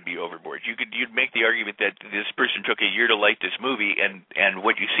nothing would be overboard. You'd make the argument that this person took a year to light this movie, and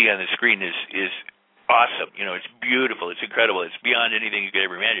what you see on the screen is awesome. It's beautiful, it's incredible, it's beyond anything you could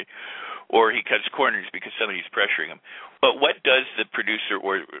ever imagine. Or he cuts corners because somebody's pressuring him. But what does the producer,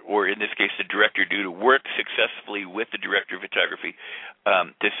 or in this case the director, do to work successfully with the director of photography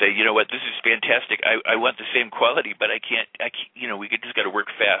to say, you know what, this is fantastic. I want the same quality, but I can't. We just got to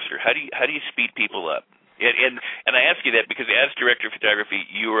work faster. How do you speed people up? And I ask you that because as director of photography,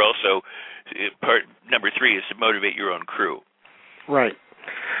 you are also part number 3 is to motivate your own crew. Right.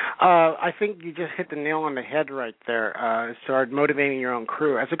 I think you just hit the nail on the head right there. Start motivating your own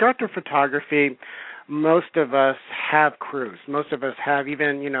crew. As a director of photography, most of us have crews. Most of us have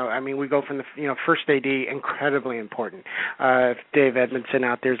even, we go from the, first AD, incredibly important. If Dave Edmondson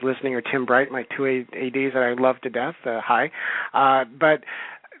out there is listening, or Tim Bright, my 2 ADs that I love to death, hi. But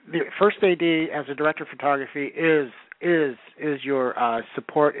the first AD as a director of photography is is your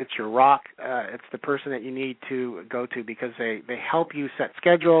support. It's your rock. It's the person that you need to go to because they help you set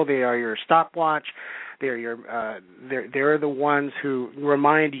schedule. They are your stopwatch. They're the ones who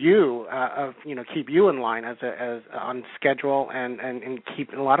remind you of keep you in line as on schedule and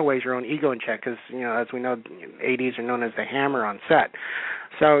keep in a lot of ways your own ego in check because as we know, ADs are known as the hammer on set.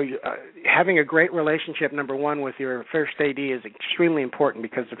 So having a great relationship, number one, with your first AD is extremely important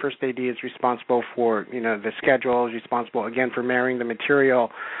because the first AD is responsible for the schedule, is responsible again for marrying the material,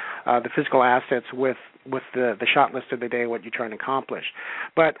 the physical assets with the shot list of the day, what you're trying to accomplish.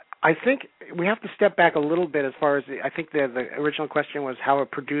 But I think we have to step back a little bit as far as I think the original question was how a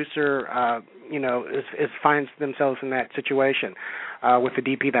producer, finds themselves in that situation with the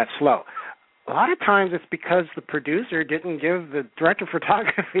DP that's slow. A lot of times it's because the producer didn't give the director of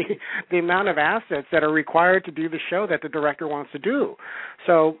photography the amount of assets that are required to do the show that the director wants to do.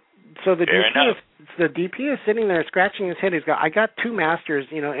 So the DP is sitting there scratching his head. I got two masters,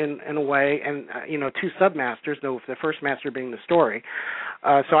 in a way, and two submasters. Though the first master being the story.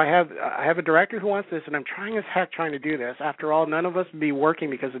 So I have a director who wants this, and I'm trying as heck trying to do this. After all, none of us would be working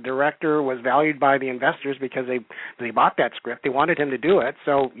because the director was valued by the investors because they bought that script. They wanted him to do it.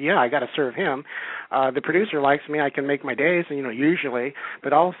 So yeah, I got to serve him. The producer likes me. I can make my days, usually.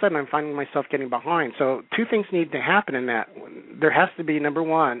 But all of a sudden, I'm finding myself getting behind. So two things need to happen in that. There has to be, number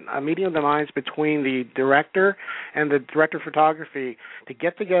one, a meeting of the minds between the director and the director of photography to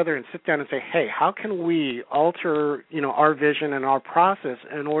get together and sit down and say, hey, how can we alter, our vision and our process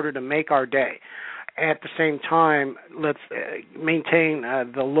in order to make our day? At the same time, let's maintain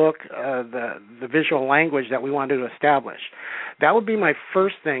the look, the visual language that we wanted to establish. That would be my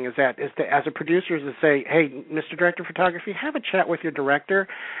first thing is to, as a producer, is to say, hey, Mr. Director of Photography, have a chat with your director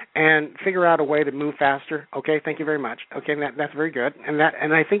and figure out a way to move faster. Okay, thank you very much. Okay, that's very good. And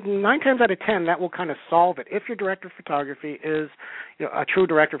I think 9 times out of 10, that will kind of solve it. If your director of photography is a true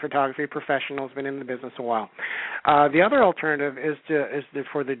director of photography, professional, has been in the business a while. The other alternative is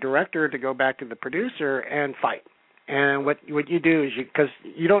for the director to go back to the producer and fight. And what you do is because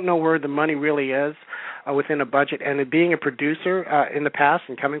you don't know where the money really is within a budget, and being a producer in the past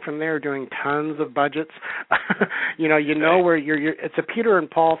and coming from there, doing tons of budgets, where you're. It's a Peter and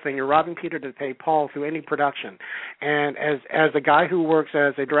Paul thing. You're robbing Peter to pay Paul through any production. And as a guy who works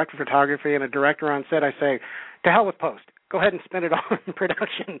as a director of photography and a director on set, I say, to hell with post. Go ahead and spend it all in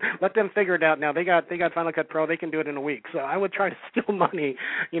production. Let them figure it out now. They got Final Cut Pro. They can do it in a week. So I would try to steal money,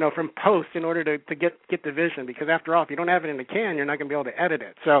 from post in order to get the vision. Because after all, if you don't have it in the can, you're not going to be able to edit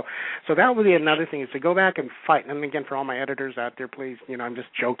it. So that would be another thing is to go back and fight. And again, for all my editors out there, please, I'm just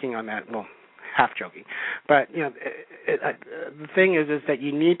joking on that. Well, half joking. But the thing is that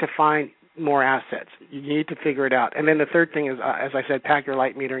you need to find more assets. You need to figure it out. And then the third thing is, as I said, pack your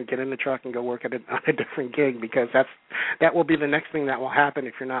light meter and get in the truck and go work on a different gig because that will be the next thing that will happen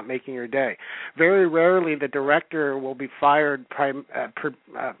if you're not making your day. Very rarely the director will be fired in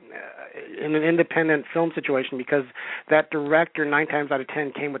an independent film situation because that director 9 times out of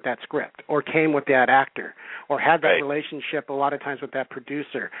 10 came with that script or came with that actor or had that relationship a lot of times with that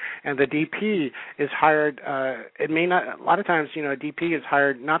producer. And the DP is hired, a lot of times, a DP is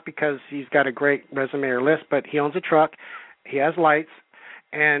hired not because he's got a great resume or list, but he owns a truck, he has lights,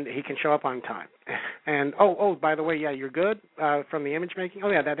 and he can show up on time. And by the way, yeah, you're good from the image making.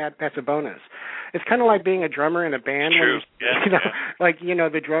 Oh yeah, that's a bonus. It's kind of like being a drummer in a band. True.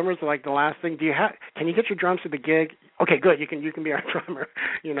 The drummers are like the last thing. Can you get your drums to the gig? Okay, good. You can be our drummer.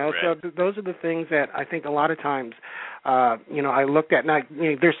 So those are the things that I think a lot of times, I looked at. Now,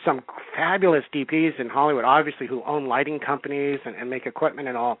 there's some fabulous DPs in Hollywood, obviously, who own lighting companies and make equipment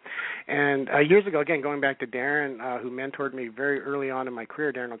and all. And years ago, again, going back to Daryn, who mentored me very early on in my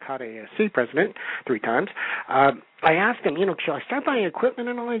career, Daryn Okada, ASC President, 3 times. I asked him, should I start buying equipment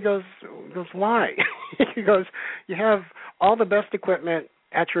and all? He goes, why? He goes, you have all the best equipment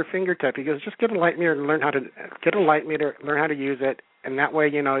at your fingertip. He goes, just get a light meter and learn how to use it, and that way,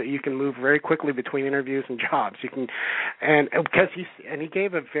 you can move very quickly between interviews and jobs. You can, and because he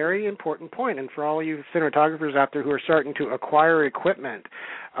gave a very important point, and for all you cinematographers out there who are starting to acquire equipment,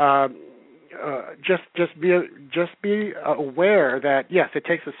 just be aware that yes, it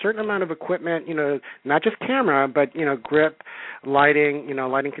takes a certain amount of equipment, not just camera, but grip, lighting,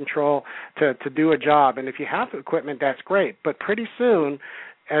 lighting control to do a job. And if you have equipment, that's great. But pretty soon,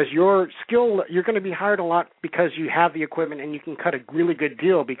 as your skill, you're going to be hired a lot because you have the equipment and you can cut a really good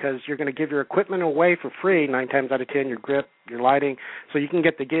deal because you're going to give your equipment away for free 9 times out of 10, your grip, your lighting, so you can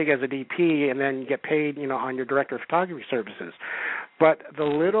get the gig as a DP and then get paid, on your director of photography services. But the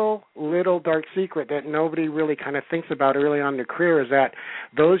little dark secret that nobody really kind of thinks about early on in their career is that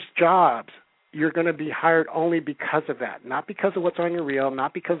those jobs you're going to be hired only because of that, not because of what's on your reel,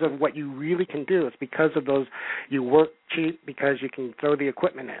 not because of what you really can do. It's because of those, you work cheap because you can throw the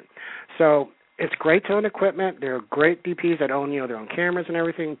equipment in. So it's great to own equipment. There are great DPs that own, their own cameras and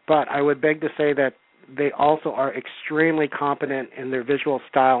everything, but I would beg to say that they also are extremely competent in their visual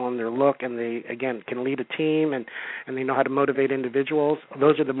style and their look, and they, again, can lead a team, and they know how to motivate individuals.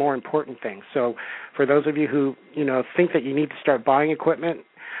 Those are the more important things. So for those of you who, think that you need to start buying equipment,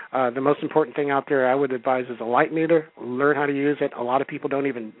 the most important thing out there I would advise is a light meter. Learn how to use it. A lot of people don't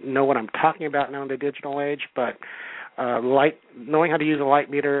even know what I'm talking about now in the digital age, but knowing how to use a light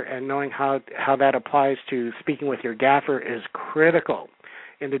meter and knowing how that applies to speaking with your gaffer is critical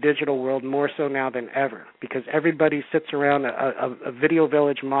in the digital world, more so now than ever, because everybody sits around a Video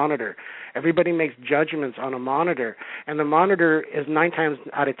Village monitor. Everybody makes judgments on a monitor, and the monitor is 9 times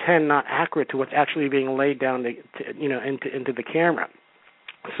out of 10 not accurate to what's actually being laid down into the camera.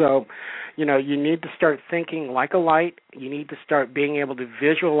 So, you need to start thinking like a light. You need to start being able to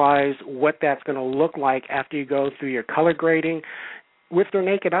visualize what that's going to look like after you go through your color grading with their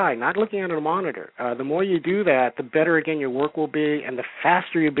naked eye, not looking at a monitor. The more you do that, the better, again, your work will be and the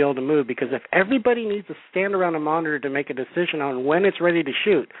faster you'll be able to move, because if everybody needs to stand around a monitor to make a decision on when it's ready to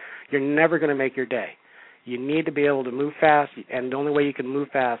shoot, you're never going to make your day. You need to be able to move fast, and the only way you can move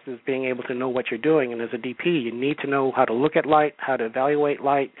fast is being able to know what you're doing. And as a DP, you need to know how to look at light, how to evaluate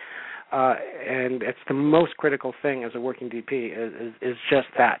light, and it's the most critical thing as a working DP is just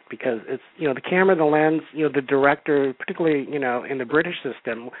that, because it's, the camera, the lens, the director, particularly, in the British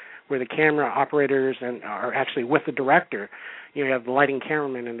system where the camera operators are actually with the director. You have the lighting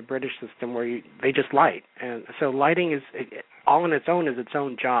cameraman in the British system where they just light. And so lighting is all on its own is its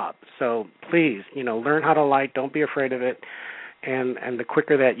own job. So please, learn how to light. Don't be afraid of it. And the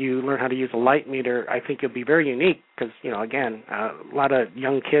quicker that you learn how to use a light meter, I think you'll be very unique because, again, a lot of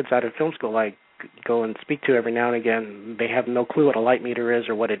young kids out of film school I go and speak to every now and again, they have no clue what a light meter is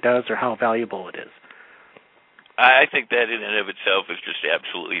or what it does or how valuable it is. I think that in and of itself is just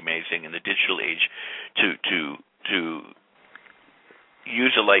absolutely amazing in the digital age to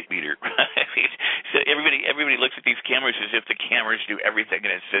use a light meter. I mean, so everybody looks at these cameras as if the cameras do everything,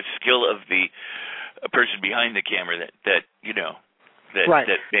 and it's the skill of the person behind the camera that right.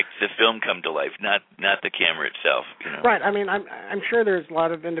 that makes the film come to life, not the camera itself. Right. I mean, I'm sure there's a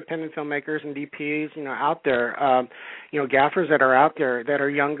lot of independent filmmakers and DPs, out there, gaffers that are out there that are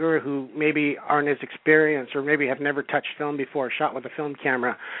younger who maybe aren't as experienced or maybe have never touched film before, shot with a film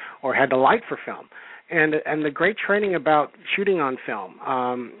camera, or had to light for film. And the great training about shooting on film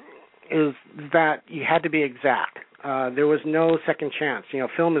is that you had to be exact. There was no second chance.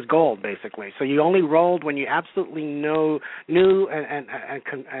 Film is gold, basically. So you only rolled when you absolutely knew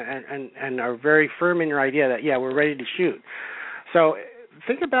and are very firm in your idea that, we're ready to shoot. So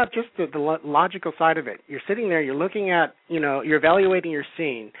think about just the logical side of it. You're sitting there, you're looking at, you're evaluating your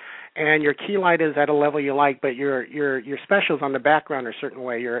scene, and your key light is at a level you like, but your specials on the background are a certain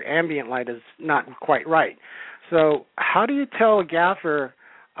way. Your ambient light is not quite right. So how do you tell a gaffer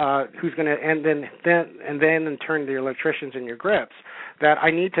who's going to and then turn to your electricians and your grips that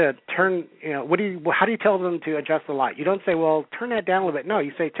I need to turn? How do you tell them to adjust the light? You don't say, well, turn that down a little bit. No,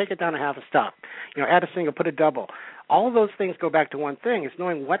 you say take it down a half a stop. Add a single, put a double. All of those things go back to one thing: is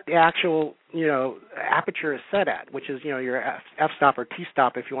knowing what the actual aperture is set at, which is your f-stop or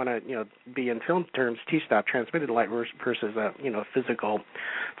t-stop if you want to be in film terms, t-stop, transmitted light versus a physical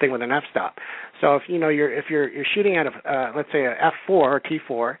thing with an f-stop. So if you're shooting at a let's say a f4 or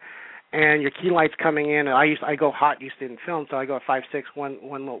t4, and your key light's coming in, and I go hot used to in film, so I go at 5/6,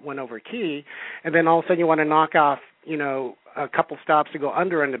 one over key, and then all of a sudden you want to knock off a couple stops to go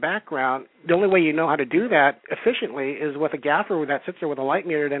under in the background. The only way you know how to do that efficiently is with a gaffer that sits there with a light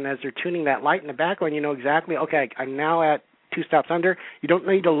meter. Then as they're tuning that light in the background, you know exactly, okay, I'm now at 2 stops under. You don't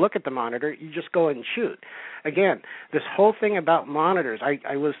need to look at the monitor. You just go and shoot. Again, this whole thing about monitors,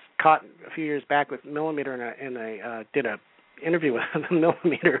 I was caught a few years back with Millimeter, and I did a interview with the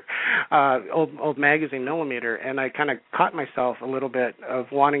Millimeter, old magazine Millimeter, and I kind of caught myself a little bit of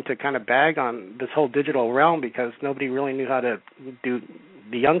wanting to kind of bag on this whole digital realm because nobody really knew how to do,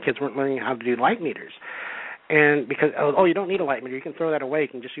 the young kids weren't learning how to do light meters. And because, you don't need a light meter, you can throw that away, you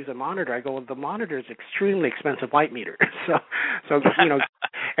can just use a monitor. I go, well, the monitor is extremely expensive light meter. so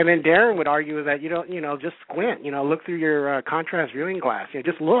and then Daryn would argue that you don't, just squint, look through your contrast viewing glass,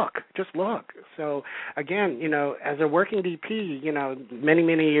 just look. So again, as a working DP, many,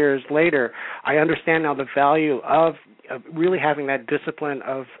 many years later, I understand now the value of really having that discipline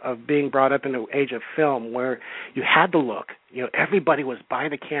of being brought up in the age of film where you had to look. Everybody was by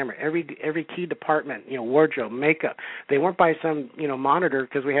the camera, every key department, wardrobe, makeup. They weren't by some, monitor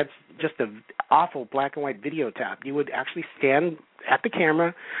because we had just an awful black and white video tap. You would actually stand at the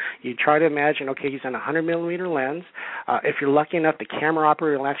camera. You try to imagine, okay, he's on a 100-millimeter lens. If you're lucky enough, the camera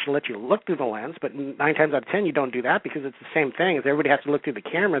operator will actually let you look through the lens, but 9 times out of 10, you don't do that because it's the same thing. If everybody has to look through the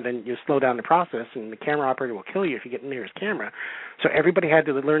camera, then you slow down the process, and the camera operator will kill you if you get near his camera. So everybody had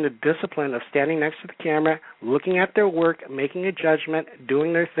to learn the discipline of standing next to the camera, looking at their work, making a judgment,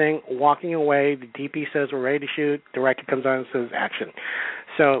 doing their thing, walking away. The DP says, we're ready to shoot. The director comes on and says, action.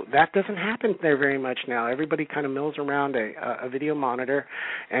 So that doesn't happen there very much now. Everybody kind of mills around a video monitor,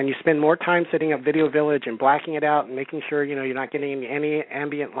 and you spend more time setting up Video Village and blacking it out and making sure, you're not getting any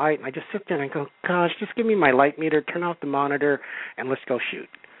ambient light. And I just sit there and I go, gosh, just give me my light meter, turn off the monitor, and let's go shoot.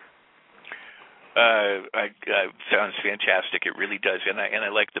 Sounds fantastic. It really does, and I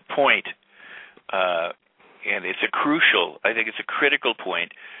like the point, and it's I think it's a critical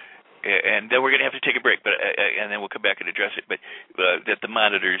point. And then we're going to have to take a break, but and then we'll come back and address it. But that the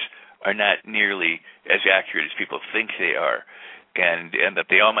monitors are not nearly as accurate as people think they are, and that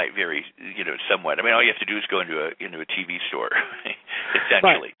they all might vary, somewhat. I mean, all you have to do is go into a TV store,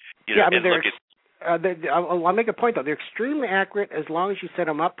 essentially. Right. I'll make a point though. They're extremely accurate as long as you set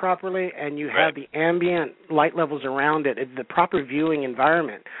them up properly and you have the ambient light levels around it, the proper viewing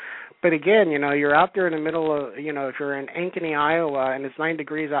environment. But again, you're out there in the middle of, if you're in Ankeny, Iowa, and it's 9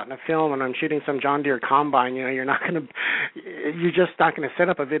 degrees out in a film, and I'm shooting some John Deere combine, you're just not going to set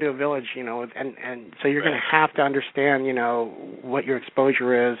up a Video Village, and so you're going to have to understand, what your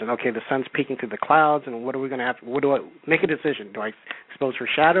exposure is, and okay, the sun's peeking through the clouds, and what do I make a decision? Do I expose for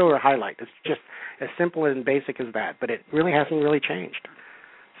shadow or highlight? It's just as simple and basic as that, but it really hasn't really changed.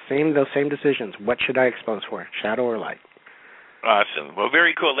 Those same decisions. What should I expose for, shadow or light? Awesome. Well,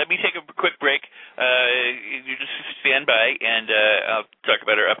 very cool. Let me take a quick break. You just stand by, and I'll talk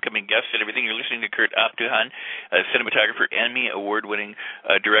about our upcoming guests and everything. You're listening to Curt Apduhan, cinematographer, Emmy award-winning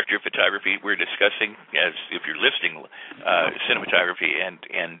director of photography. We're discussing, as if you're listening, cinematography and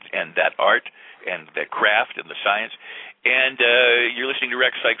that art and that craft and the science. And you're listening to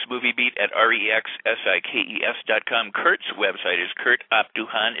Rex Sikes Movie Beat at REXSIKES.com. Curt's website is Curt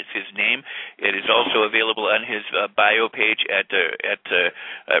Apduhan. It's his name. It is also available on his bio page at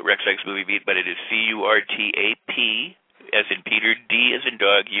Rex Sikes Movie Beat, but it is CURTAP as in Peter, D as in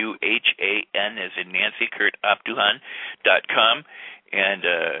dog, UHAN as in Nancy, CurtApduhan.com. And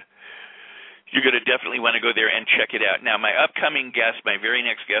you're going to definitely want to go there and check it out. Now, my upcoming guest, my very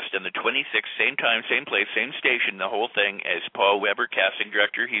next guest on the 26th, same time, same place, same station, the whole thing, is Paul Weber, casting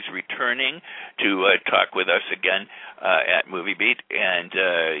director. He's returning to talk with us again at Movie Beat, and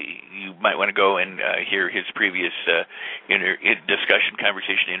you might want to go and hear his previous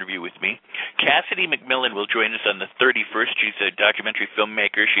conversation interview with me. Cassidy McMillan will join us on the 31st. She's a documentary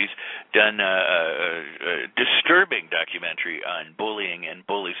filmmaker. She's done a disturbing documentary on bullying and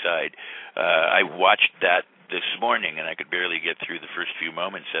bullycide. I watched that this morning, and I could barely get through the first few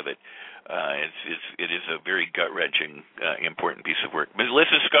moments of it. It is a very gut-wrenching, important piece of work.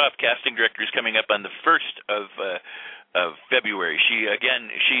 Melissa Scoff, casting director, is coming up on the 1st of February. She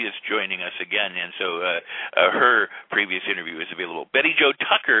is joining us again, and so her previous interview is available. Betty Jo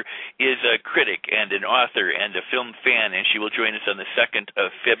Tucker is a critic and an author and a film fan, and she will join us on the 2nd of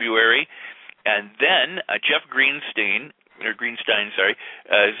February. And then Jeff Greenstein,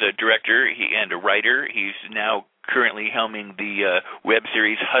 is a director and a writer. He's now currently helming the web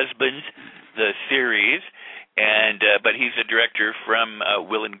series Husbands, the series, and but he's a director from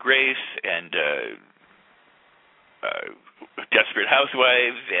Will and Grace and Desperate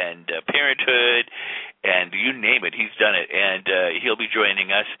Housewives and Parenthood, and you name it, he's done it. And he'll be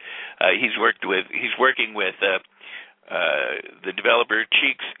joining us. He's working with the developer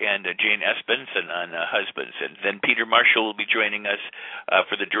Cheeks and Jane Espenson on Husbands. And then Peter Marshall will be joining us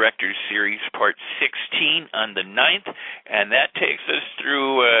for the Director's Series Part 16 on the 9th, and that takes us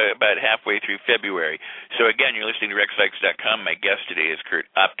through about halfway through February. So again, you're listening to RexSikes.com. My guest today is Curt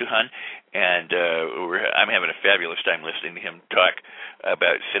Apduhan, and I'm having a fabulous time listening to him talk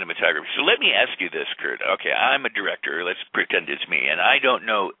about cinematography. So let me ask you this, Curt. Okay, I'm a director. Let's pretend it's me, and I don't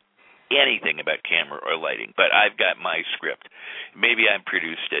know anything about camera or lighting, but I've got my script. Maybe I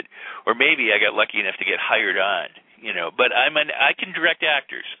produced it, or maybe I got lucky enough to get hired on, but I can direct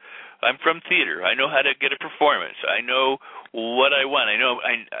actors. I'm from theater. I know how to get a performance. I know what I want.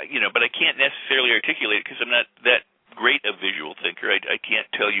 But I can't necessarily articulate it because I'm not that great a visual thinker. I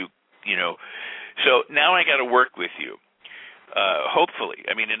can't tell you, So now I got to work with you. Hopefully,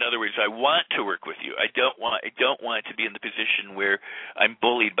 in other words, I want to work with you. I don't want to be in the position where I'm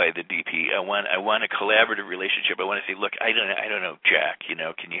bullied by the DP. I want a collaborative relationship. I want to say, look, I don't know, Jack.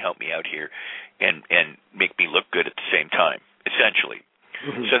 Can you help me out here and make me look good at the same time? Essentially.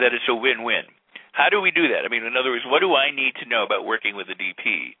 so that it's a win-win. How do we do that? I mean, in other words, what do I need to know about working with a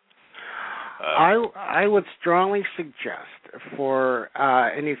DP? I would strongly suggest for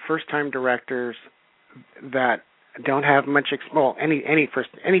any first-time directors that don't have much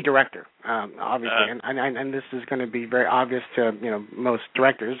any director, obviously, and this is going to be very obvious to most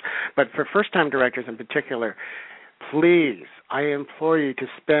directors, but for first-time directors in particular, please, I implore you to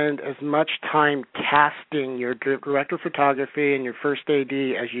spend as much time casting your director of photography and your first AD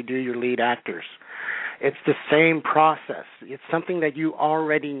as you do your lead actors. It's the same process. It's something that you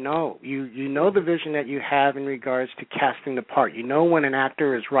already know. You know the vision that you have in regards to casting the part. You know when an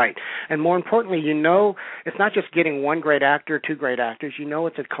actor is right. And more importantly, you know it's not just getting one great actor, two great actors. You know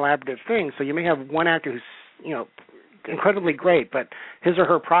it's a collaborative thing. So you may have one actor who's, incredibly great, but his or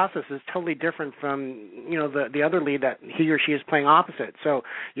her process is totally different from, the other lead that he or she is playing opposite. So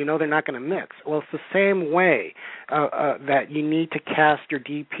they're not going to mix. Well, it's the same way that you need to cast your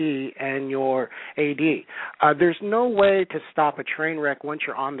DP and your AD. There's no way to stop a train wreck once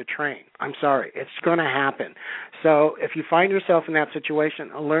you're on the train. I'm sorry. It's going to happen. So if you find yourself in that situation,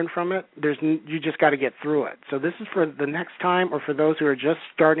 learn from it. You just got to get through it. So this is for the next time, or for those who are just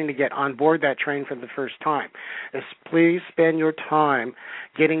starting to get on board that train for the first time. Please spend your time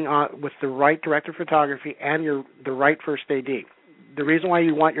getting on with the right director of photography and the right first AD. The reason why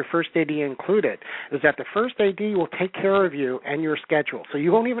you want your first AD included is that the first AD will take care of you and your schedule. So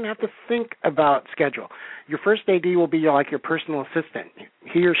you won't even have to think about schedule. Your first AD will be like your personal assistant.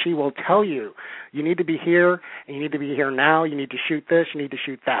 He or she will tell you, you need to be here, and you need to be here now, you need to shoot this, you need to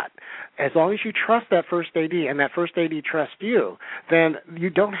shoot that. As long as you trust that first AD and that first AD trusts you, then you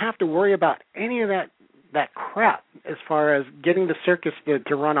don't have to worry about any of that crap as far as getting the circus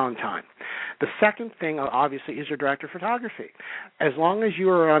to run on time. The second thing, obviously, is your director of photography. As long as you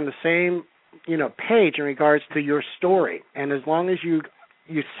are on the same, page in regards to your story, and as long as you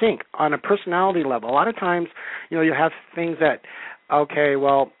sync on a personality level, a lot of times, you have things that, okay,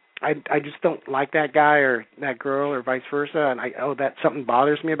 well, I just don't like that guy or that girl or vice versa, and that something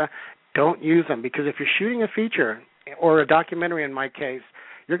bothers me about. Don't use them, because if you're shooting a feature or a documentary, in my case,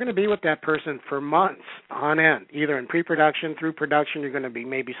 you're going to be with that person for months on end, either in pre-production, through production. You're going to be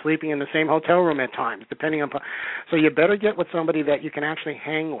maybe sleeping in the same hotel room at times, depending on. So you better get with somebody that you can actually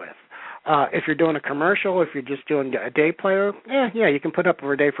hang with. If you're doing a commercial, if you're just doing a day player, you can put up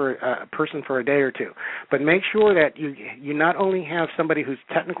for a day for a person for a day or two. But make sure that you not only have somebody who's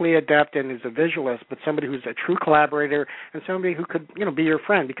technically adept and is a visualist, but somebody who's a true collaborator and somebody who could, be your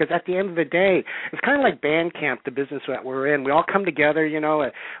friend. Because at the end of the day, it's kind of like band camp, the business that we're in. We all come together,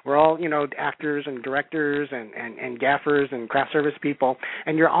 we're all, actors and directors and gaffers and craft service people,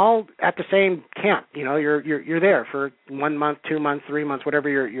 and you're all at the same camp. You're there for 1 month, 2 months, 3 months, whatever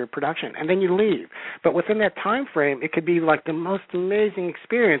your production. And then you leave. But within that time frame, it could be like the most amazing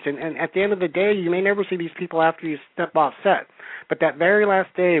experience. And at the end of the day, you may never see these people after you step off set. But that very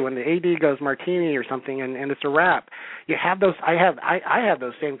last day when the AD goes martini or something and it's a wrap, you have those. I have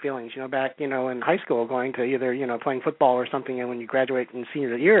those same feelings. Back in high school, going to either playing football or something, and when you graduate in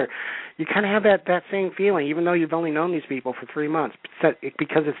senior year, you kind of have that same feeling, even though you've only known these people for 3 months,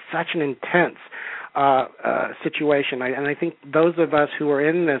 because it's such an intense situation. And I think those of us who are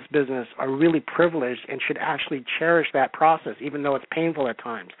in this business are really privileged and should actually cherish that process, even though it's painful at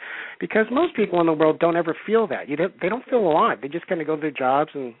times. Because most people in the world don't ever feel that. They don't feel alive. They just kind of go to their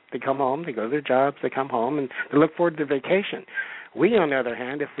jobs and they come home. They go to their jobs, they come home, and they look forward to vacation. We, on the other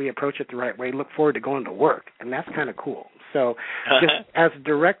hand, if we approach it the right way, look forward to going to work, and that's kind of cool. So just as a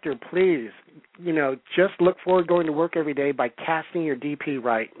director, please, just look forward to going to work every day by casting your DP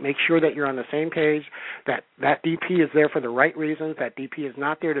right. Make sure that you're on the same page, that DP is there for the right reasons, that DP is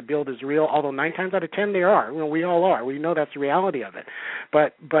not there to build his reel, although 9 times out of 10 they are. We all are. We know that's the reality of it.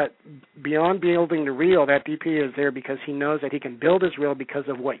 But beyond building the reel, that DP is there because he knows that he can build his reel because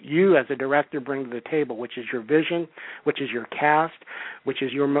of what you as a director bring to the table, which is your vision, which is your cast, which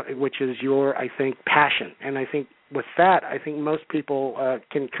is your I think, passion. And I think with that, I think most people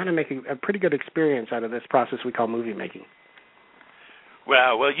can kind of make a pretty good experience out of this process we call movie making.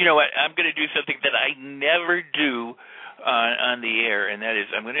 Wow. Well, you know what? I'm going to do something that I never do on the air, and that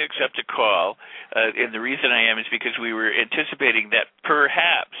is I'm going to accept a call. And the reason I am is because we were anticipating that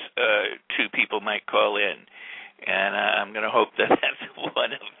perhaps 2 people might call in. And I'm going to hope that that's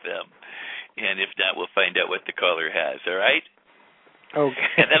one of them. And if not, we'll find out what the caller has. All right?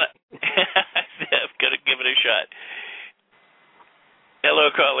 Okay. And then I'm going to give it a shot. Hello,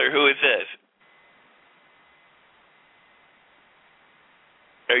 caller. Who is this?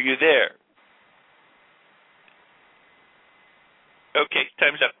 Are you there? Okay,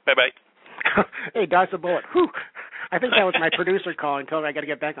 time's up. Bye-bye. Hey, dodge the bullet. Whew. I think that was my producer calling, told me I got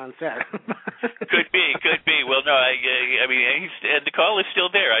to get back on set. Could be. Well, no, I mean, the call is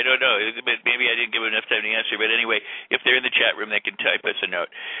still there. I don't know. Maybe I didn't give him enough time to answer. But anyway, if they're in the chat room, they can type us a note.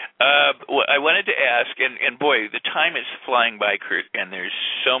 I wanted to ask, and boy, the time is flying by, Curt, and there's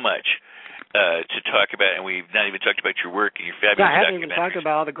so much to talk about, and we've not even talked about your work and your fabulous documentaries. I haven't even talked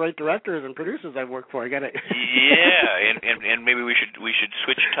about all the great directors and producers I've worked for. I got it. Yeah, and maybe we should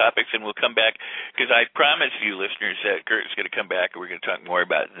switch topics, and we'll come back, because I promise you, listeners, that Curt's going to come back, and we're going to talk more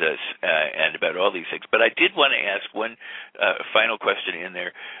about this and about all these things. But I did want to ask one final question in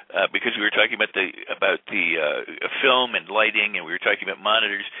there, because we were talking about the film and lighting, and we were talking about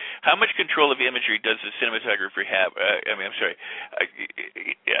monitors. How much control of imagery does the cinematographer have?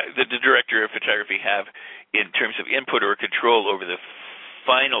 The director of photography have in terms of input or control over the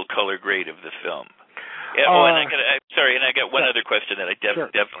final color grade of the film? And I got one other question that I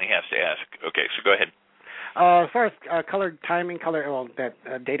definitely have to ask. Okay, so go ahead. As far as color timing,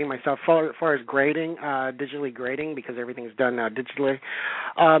 dating myself, as far as grading, digitally grading, because everything's done now digitally.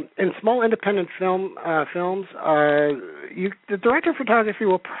 In small independent films, the director of photography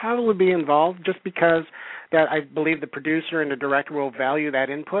will probably be involved, just because that I believe the producer and the director will value that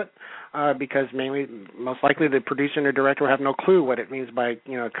input, because most likely the producer and the director will have no clue what it means by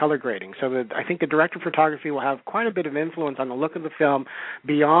color grading. So I think the director of photography will have quite a bit of influence on the look of the film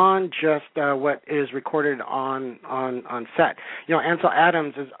beyond just what is recorded on set. Ansel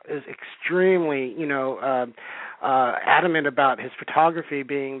Adams is extremely adamant about his photography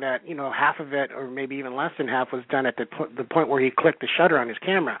being that half of it, or maybe even less than half, was done at the point where he clicked the shutter on his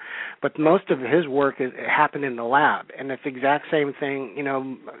camera. But most of his work happened in the lab, and it's the exact same thing.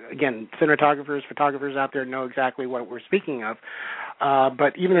 Again, cinematographers, photographers out there know exactly what we're speaking of.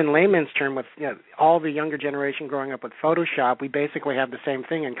 But even in layman's term, with all the younger generation growing up with Photoshop, we basically have the same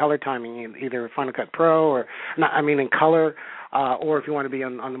thing in color timing, either Final Cut Pro in color, or if you want to be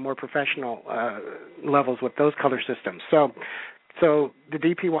on the more professional levels with those color systems. So the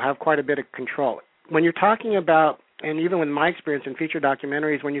DP will have quite a bit of control. When you're talking about, and even with my experience in feature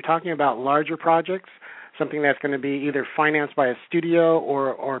documentaries, when you're talking about larger projects, something that's going to be either financed by a studio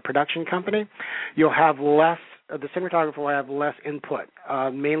or a production company, you'll have less. The cinematographer will have less input.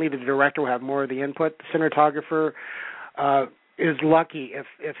 Mainly the director will have more of the input. The cinematographer is lucky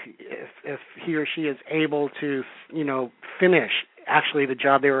if he or she is able to, finish actually the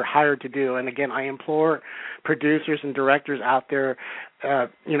job they were hired to do. And again, I implore producers and directors out there,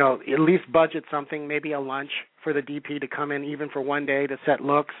 at least budget something, maybe a lunch for the DP to come in even for one day to set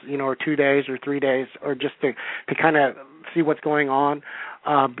looks, or 2 days or 3 days, or just to kind of see what's going on.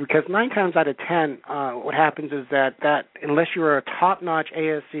 Because 9 times out of 10, what happens is that unless you're a top-notch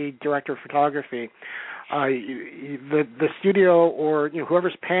ASC director of photography, the studio or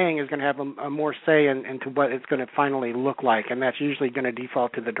whoever's paying is going to have a more say into what it's going to finally look like, and that's usually going to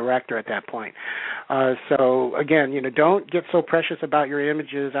default to the director at that point. So again, don't get so precious about your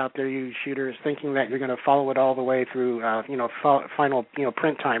images out there, you shooters, thinking that you're going to follow it all the way through, final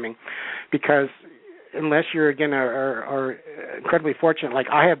print timing, because unless you're, again, are incredibly fortunate, like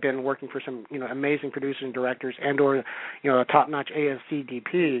I have been, working for some, amazing producers and directors, and or, a top-notch ASC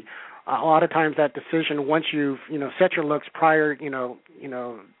DP, a lot of times that decision, once you've, set your looks prior, to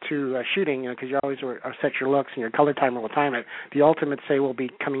shooting, because you always are set your looks and your color timer will time it, the ultimate say will be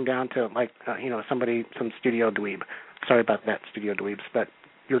coming down to, like, some studio dweeb. Sorry about that, studio dweebs, but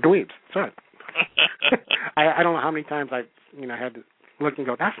you're dweebs. Sorry. I don't know how many times I, had to look and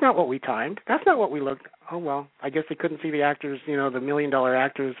go, that's not what we timed. That's not what we looked. Oh, well, I guess they couldn't see the actors, the $1 million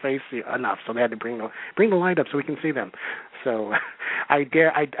actor's face enough, so they had to bring the light up so we can see them. So I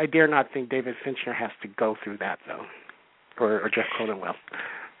dare not think David Fincher has to go through that, though, or Jeff Cronenwell.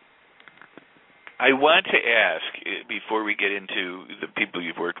 I want to ask, before we get into the people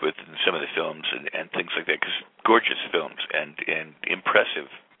you've worked with in some of the films and things like that, because gorgeous films and impressive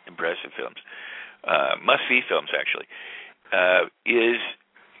films, must-see films, actually, is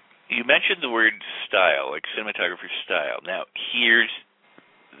you mentioned the word style, like cinematographer style. Now, here's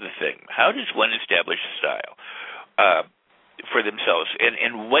the thing. How does one establish style for themselves,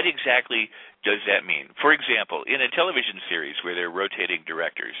 and what exactly does that mean? For example, in a television series where they're rotating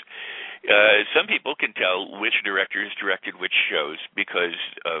directors, some people can tell which directors directed which shows because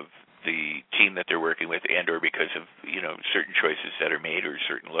of the team that they're working with, and or because of certain choices that are made or a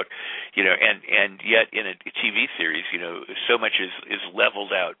certain look, and yet in a TV series, so much is leveled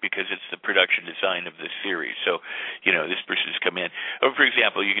out because it's the production design of the series. So this person's come in. Or for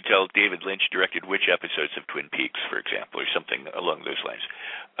example, you could tell David Lynch directed which episodes of Twin Peaks, for example, or something along those lines.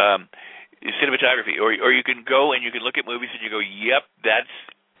 Cinematography, or you can go and you can look at movies and you go, yep, that's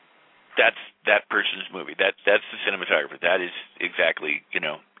that's that person's movie. That's the cinematographer. That is exactly,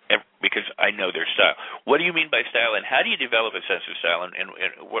 because I know their style. What do you mean by style, and how do you develop a sense of style, and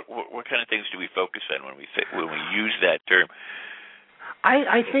what kind of things do we focus on when we use that term?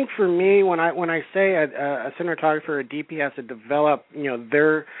 I think for me, when I say a cinematographer, a DP has to develop,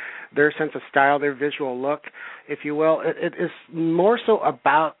 their sense of style, their visual look, if you will, it is more so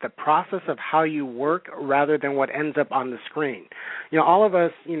about the process of how you work rather than what ends up on the screen. All of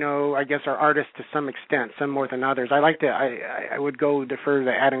us, I guess are artists to some extent, some more than others. I would go defer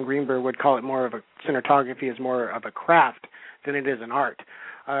to Adam Greenberg, would call it more of a cinematography is more of a craft than it is an art.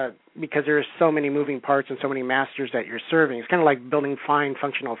 Because there's so many moving parts and so many masters that you're serving. It's kind of like building fine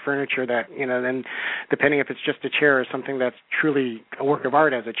functional furniture that, then depending if it's just a chair or something that's truly a work of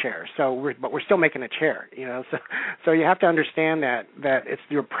art as a chair. But we're still making a chair, So you have to understand that it's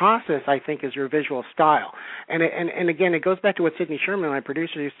your process, I think, is your visual style. And again, it goes back to what Sidney Sherman, my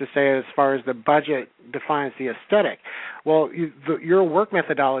producer, used to say as far as the budget defines the aesthetic. Well, your work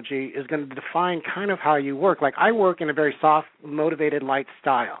methodology is going to define kind of how you work. Like I work in a very soft, motivated, light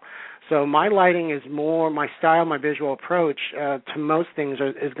style. So my lighting is more my style, my visual approach to most things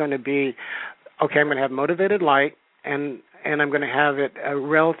is going to be, okay, I'm going to have motivated light and I'm going to have it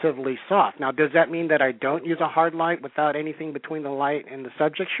relatively soft. Now, does that mean that I don't use a hard light without anything between the light and the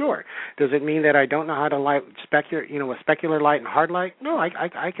subject? Sure. Does it mean that I don't know how to light a specular light and hard light? No,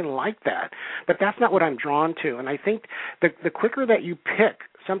 I can light that. But that's not what I'm drawn to. And I think the quicker that you pick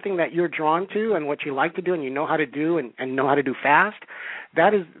something that you're drawn to and what you like to do and you know how to do and know how to do fast,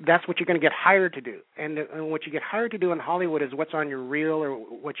 that's what you're going to get hired to do. And what you get hired to do in Hollywood is what's on your reel or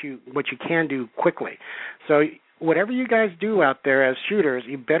what you can do quickly. So whatever you guys do out there as shooters,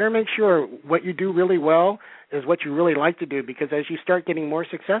 you better make sure what you do really well is what you really like to do, because as you start getting more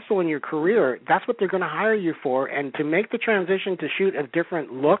successful in your career, that's what they're going to hire you for. And to make the transition to shoot a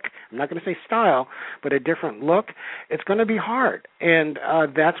different look, I'm not going to say style, but a different look, it's going to be hard. And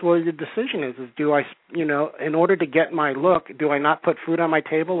that's where the decision is do I, in order to get my look, do I not put food on my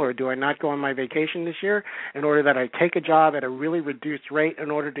table or do I not go on my vacation this year in order that I take a job at a really reduced rate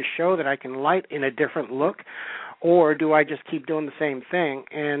in order to show that I can light in a different look? Or do I just keep doing the same thing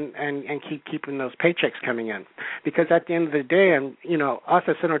and keep keeping those paychecks coming in? Because at the end of the day, us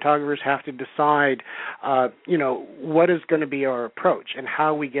as cinematographers have to decide, what is going to be our approach and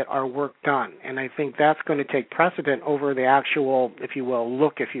how we get our work done. And I think that's going to take precedent over the actual, if you will,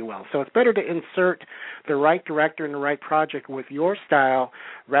 look, if you will. So it's better to insert the right director in the right project with your style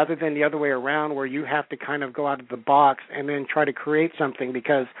rather than the other way around where you have to kind of go out of the box and then try to create something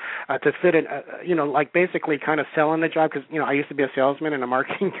because to fit in, like basically kind of selling the job, because I used to be a salesman and a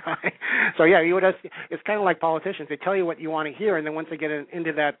marketing guy. So yeah, it's kind of like politicians. They tell you what you want to hear, and then once they get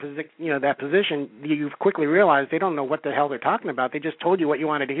into that position, you quickly realize they don't know what the hell they're talking about. They just told you what you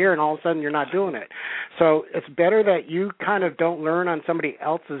wanted to hear, and all of a sudden you're not doing it. So it's better that you kind of don't learn on somebody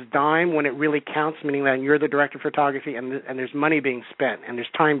else's dime when it really counts, meaning that you're the director of photography and there's money being spent and there's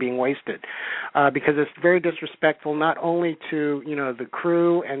time being wasted, because it's very disrespectful not only to the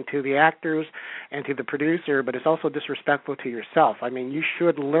crew and to the actors and to the producer, but it's also disrespectful to yourself. I mean, you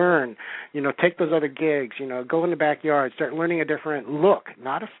should learn, take those other gigs, go in the backyard, start learning a different look,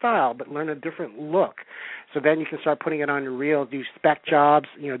 not a style, but learn a different look. So then you can start putting it on your reel, do spec jobs,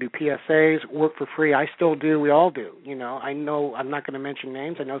 do PSAs, work for free. I still do. We all do. I know I'm not going to mention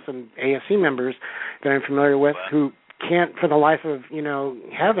names. I know some ASC members that I'm familiar with who can't, for the life of,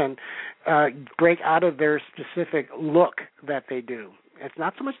 heaven, break out of their specific look that they do. It's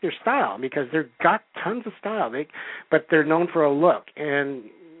not so much their style, because they've got tons of style, but they're known for a look, and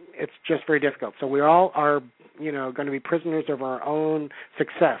it's just very difficult. So we all are, going to be prisoners of our own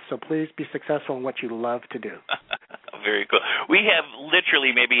success. So please be successful in what you love to do. Very cool. We have literally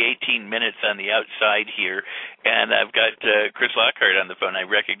maybe 18 minutes on the outside here, and I've got Chris Lockhart on the phone. I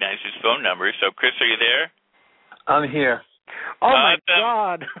recognize his phone number. So, Chris, are you there? I'm here. Oh, my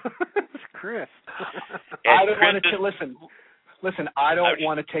God. It's Chris. I don't want to listen, I don't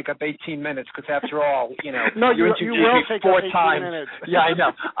want to take up 18 minutes because, after all, no, you will introduced me take 4 up 18 times. Minutes. Yeah, I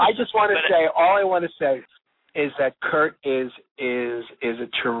know. I just want to say, all I want to say is that Curt is a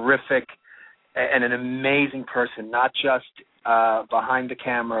terrific and an amazing person, not just behind the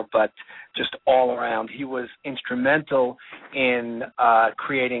camera, but just all around. He was instrumental in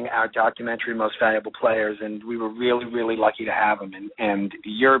creating our documentary Most Valuable Players, and we were really, really lucky to have him. And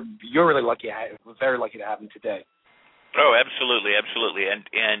you're really lucky. We're very lucky to have him today. Oh, absolutely, absolutely, and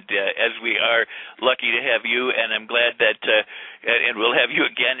as we are lucky to have you, and I'm glad that, and we'll have you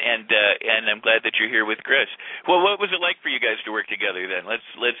again, and I'm glad that you're here with Chris. Well, what was it like for you guys to work together then? Let's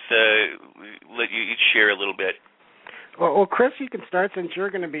let you each share a little bit. Well, Chris, you can start since you're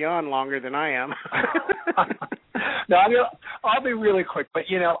going to be on longer than I am. No, I'll be really quick. But,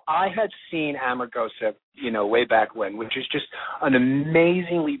 I had seen Amargosa, way back when, which is just an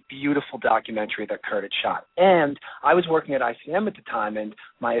amazingly beautiful documentary that Curt had shot. And I was working at ICM at the time, and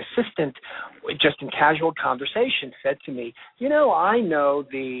my assistant, just in casual conversation, said to me, I know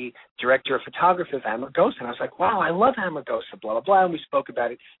the director of photography of Amargosa. And I was like, wow, I love Amargosa, blah, blah, blah. And we spoke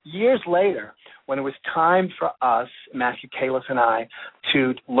about it. Years later, when it was time for us, Matthew Kallis and I,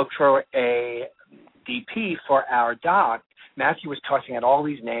 to look for a DP for our doc, Matthew was tossing out all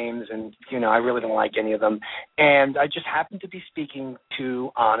these names, and, I really didn't like any of them. And I just happened to be speaking to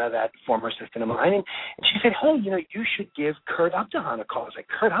Anna, that former assistant of mine, and she said, hey, you should give Curt Apduhan a call. I was like,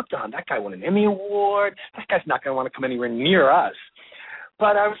 Curt Apduhan, that guy won an Emmy Award. That guy's not going to want to come anywhere near us.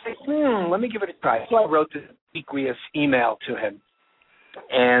 But I was like, let me give it a try. So I wrote this aqueous email to him.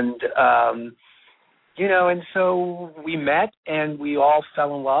 And, and so we met, and we all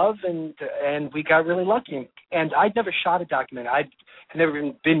fell in love, and we got really lucky. And I'd never shot a documentary. I'd never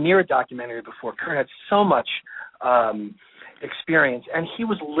even been near a documentary before. Curt had so much experience, and he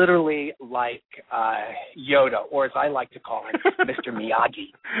was literally like Yoda, or as I like to call him, Mr.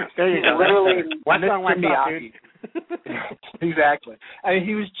 Miyagi. There you go. Literally Mr. Miyagi. Exactly. I mean,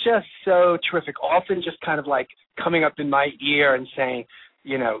 he was just so terrific, often just kind of like coming up in my ear and saying,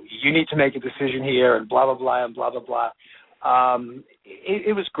 you need to make a decision here, and blah, blah, blah, and blah, blah, blah.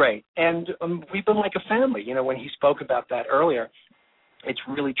 It was great. And we've been like a family. When he spoke about that earlier, it's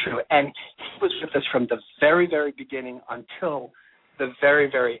really true. And he was with us from the very, very beginning until the very,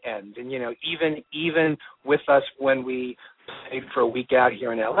 very end. And, even with us when we played for a week out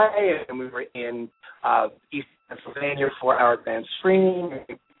here in L.A., and we were in East Pennsylvania for our advanced screening,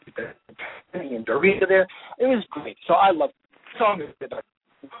 and Dorita there, it was great. So I love it.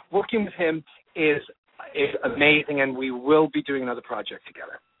 Working with him is amazing, and we will be doing another project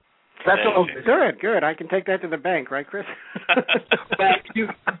together. That's all. Good. I can take that to the bank, right, Chris? But you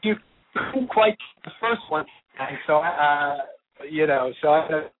couldn't quite the first one, and so I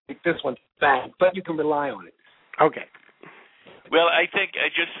take this one back, but you can rely on it. Okay. Well, I think,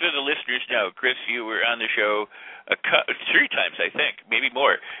 just so the listeners know, Chris, you were on the show 3 times, I think, maybe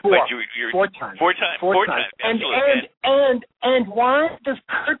more. But you're 4 times. 4 times. Absolutely. And why does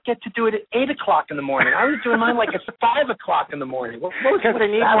Curt get to do it at 8 o'clock in the morning? I was doing mine like at 5 o'clock in the morning. Because they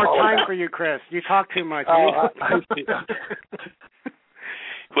need more time for you, Chris. You talk too much. I see.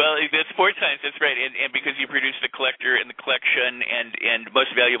 Well, that's 4 times. That's right, and because you produced The Collector and The Collection and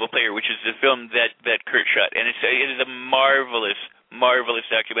Most Valuable Player, which is the film that Curt shot, and it is a marvelous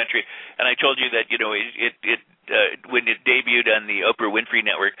documentary. And I told you that it when it debuted on the Oprah Winfrey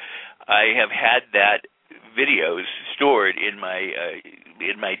Network, I have had that videos stored in my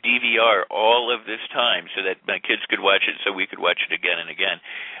DVR all of this time, so that my kids could watch it, so we could watch it again and again.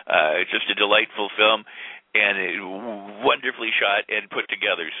 It's just a delightful film. And wonderfully shot and put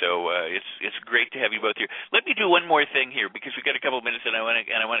together. So it's great to have you both here. Let me do one more thing here, because we've got a couple of minutes, and I want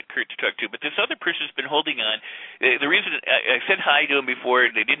Curt to talk to. But this other person's been holding on. The reason I said hi to him before,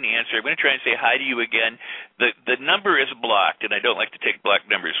 and they didn't answer. I'm going to try and say hi to you again. The number is blocked, and I don't like to take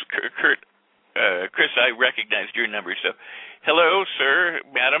blocked numbers. Curt, Chris, I recognized your number. So, hello, sir,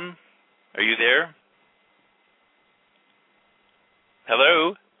 madam, are you there?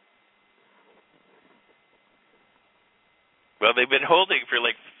 Hello. Well, they've been holding for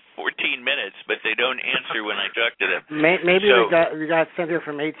like 14 minutes, but they don't answer when I talk to them. Maybe we got sent here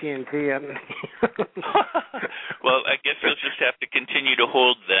from AT&T. Well, I guess we'll just have to continue to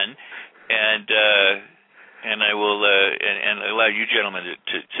hold then, and I will and allow you gentlemen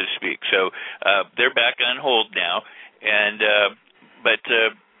to speak. So they're back on hold now, and but.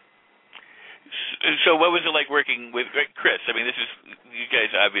 So what was it like working with Chris? I mean, you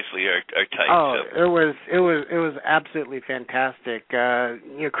guys obviously are tight. Oh, so. It was absolutely fantastic.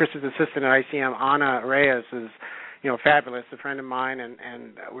 Chris's assistant at ICM, Anna Reyes, is fabulous, a friend of mine,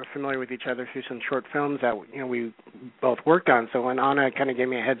 and we're familiar with each other through some short films that we both worked on. So when Anna kind of gave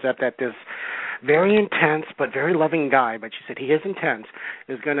me a heads up that this very intense but very loving guy, but she said he is intense,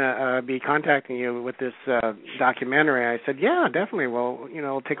 is going to be contacting you with this documentary, I said, yeah, definitely. Well,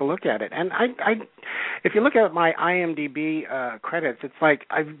 take a look at it. And I if you look at my IMDb credits, it's like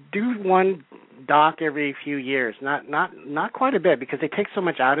I do one doc every few years, not quite a bit, because they take so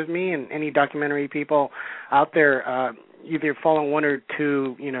much out of me, and any documentary people out there either fall in one or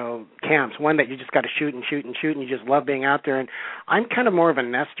two, camps. One that you just got to shoot, and you just love being out there. And I'm kind of more of a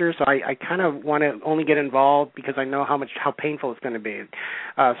nester, so I kind of want to only get involved because I know how painful it's going to be.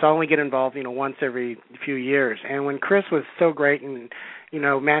 So I only get involved, once every few years. And when Chris was so great and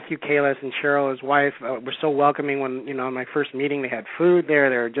Matthew Kallis and Cheryl, his wife, were so welcoming when, in my first meeting they had food there.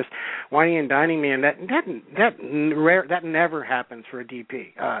 They were just whining and dining me, and that never happens for a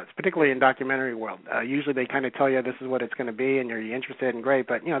DP, particularly in documentary world. Usually they kind of tell you this is what it's going to be, and you're interested and great.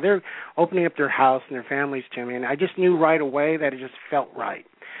 But they're opening up their house and their families to me, and I just knew right away that it just felt right.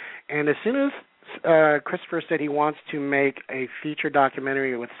 And as soon as Christopher said he wants to make a feature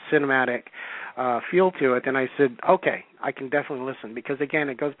documentary with cinematic feel to it, then I said, okay, I can definitely listen, because, again,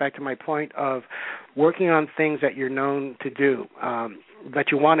 it goes back to my point of working on things that you're known to do, that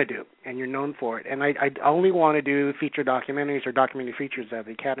you want to do, and you're known for it. And I only want to do feature documentaries or documentary features, as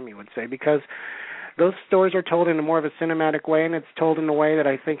the Academy would say, because those stories are told in a more of a cinematic way, and it's told in a way that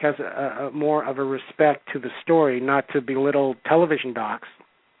I think has a more of a respect to the story, not to belittle television docs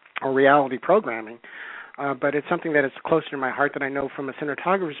or reality programming, but it's something that is closer to my heart, that I know from a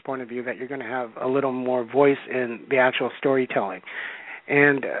cinematographer's point of view that you're going to have a little more voice in the actual storytelling.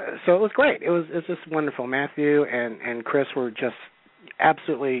 And so it was great. It was just wonderful. Matthew and Chris were just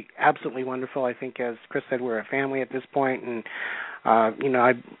absolutely wonderful. I think, as Chris said, we're a family at this point, and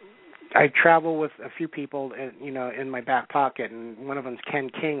I travel with a few people, in my back pocket, and one of them's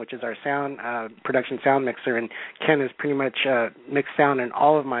Ken King, which is our production sound mixer, and Ken has pretty much mixed sound in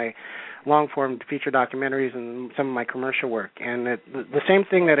all of my long-form feature documentaries and some of my commercial work. And the same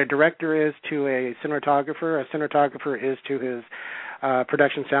thing that a director is to a cinematographer is to his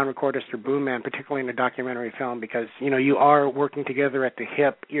production sound recordist or boom man, particularly in a documentary film, because, you are working together at the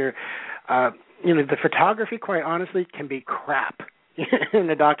hip. You're, the photography, quite honestly, can be crap in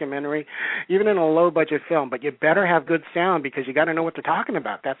a documentary, even in a low-budget film, but you better have good sound, because you got to know what they're talking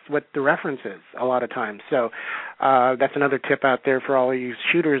about. That's what the reference is a lot of times. So that's another tip out there for all of you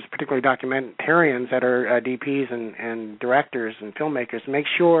shooters, particularly documentarians that are DPs and directors and filmmakers. Make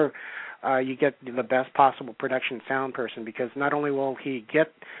sure you get the best possible production sound person, because not only will he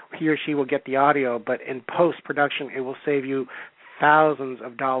or she will get the audio, but in post-production it will save you thousands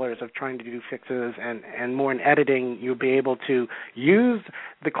of dollars of trying to do fixes, and more in editing. You'll be able to use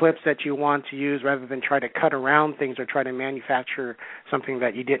the clips that you want to use rather than try to cut around things or try to manufacture something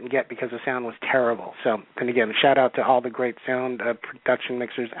that you didn't get because the sound was terrible. So, and again, shout out to all the great sound production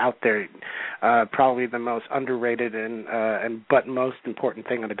mixers out there. Probably the most underrated and but most important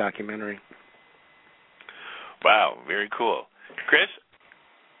thing on a documentary. Wow, very cool. Chris?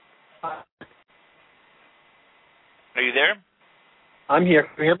 Are you there? I'm here.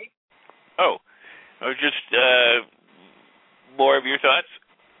 Can you hear me? Oh, just more of your thoughts?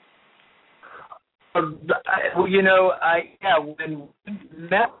 When we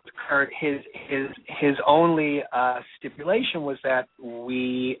met with Curt, his only stipulation was that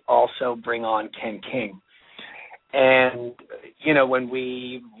we also bring on Ken King. And, when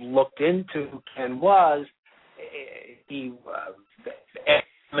we looked into who Ken was, he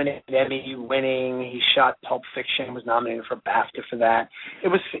Emmy winning. He shot Pulp Fiction, was nominated for BAFTA for that. It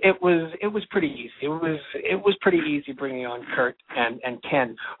was pretty easy. It was pretty easy bringing on Curt and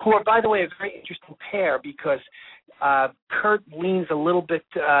Ken, who are, by the way, a very interesting pair, because Curt leans a little bit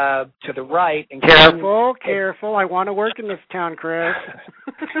to the right. And Careful! I want to work in this town, Chris.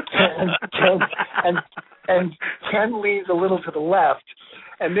 and Ken leans a little to the left.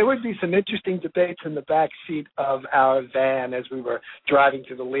 And there would be some interesting debates in the back seat of our van as we were driving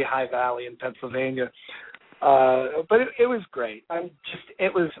through the Lehigh Valley in Pennsylvania. But it was great.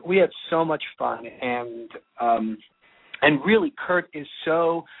 We had so much fun, and really, Curt is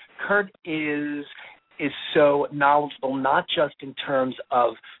so knowledgeable, not just in terms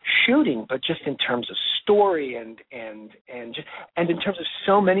of shooting, but just in terms of story and in terms of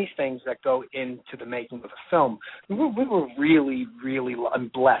so many things that go into the making of a film. We were really, really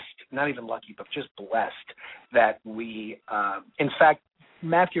blessed, not even lucky, but just blessed that we, in fact,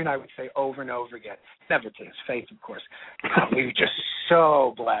 Matthew and I would say over and over again, never to his face, of course, we were just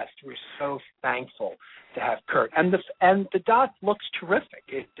so blessed. We're so thankful to have Curt. And the doc looks terrific.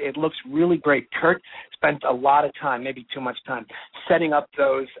 It looks really great. Curt spent a lot of time, maybe too much time, setting up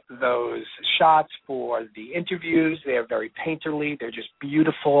those shots for the interviews. They're very painterly. They're just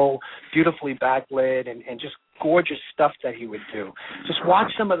beautifully backlit, and just gorgeous stuff that he would do. Just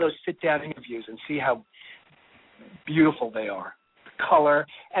watch some of those sit-down interviews and see how beautiful they are. Color,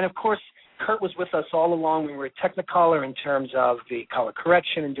 and of course, Curt was with us all along. We were a Technicolor in terms of the color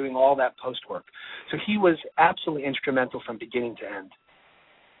correction and doing all that post work. So he was absolutely instrumental from beginning to end.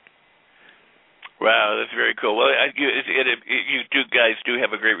 Wow, that's very cool. Well, you two guys do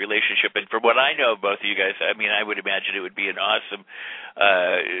have a great relationship, and from what I know of both of you guys, I mean, I would imagine it would be an awesome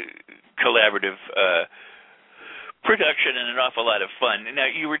collaborative production and an awful lot of fun. Now,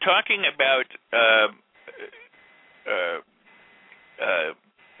 you were talking about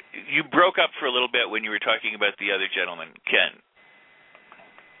you broke up for a little bit when you were talking about the other gentleman, Ken.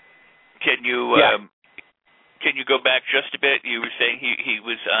 Can you can you go back just a bit? You were saying he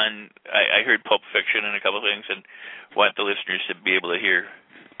was on. I heard Pulp Fiction and a couple of things, and want the listeners to be able to hear.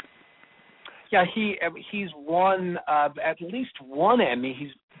 Yeah, he's won at least one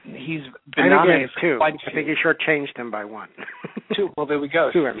Emmy. He's been nominated for quite a few. I think he shortchanged him by one. Two. Well, there we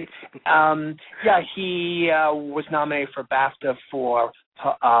go. 2 Emmys. He was nominated for BAFTA for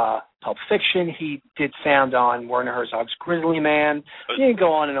Pulp Fiction. He did sound on Werner Herzog's Grizzly Man. He didn't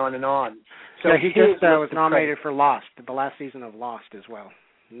go on and on and on. So yeah, he just was nominated for Lost, the last season of Lost as well.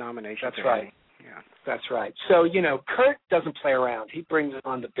 Nomination. That's right. Emmy. Yeah, that's right. So Curt doesn't play around. He brings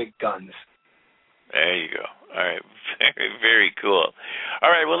on the big guns. There you go. All right. Very, very cool. All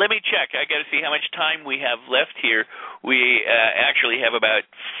right. Well, let me check. I got to see how much time we have left here. We actually have about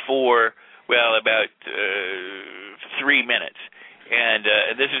 3 minutes. And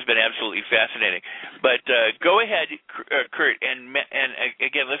this has been absolutely fascinating. But go ahead, Curt, and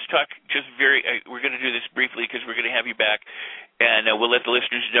again, let's talk just we're going to do this briefly because we're going to have you back, and we'll let the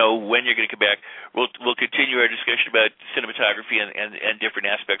listeners know when you're going to come back. We'll continue our discussion about cinematography and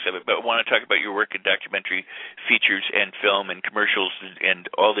different aspects of it, but I want to talk about your work in documentary features and film and commercials and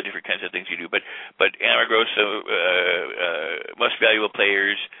all the different kinds of things you do. But Amargosa, Most Valuable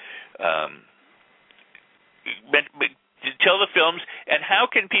Players, tell the films, and how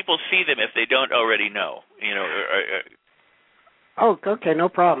can people see them if they don't already know? Oh, okay, no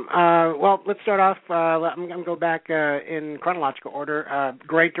problem. Well, let's start off. I'm going to go back in chronological order.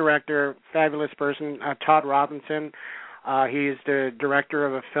 Great director, fabulous person, Todd Robinson. He's the director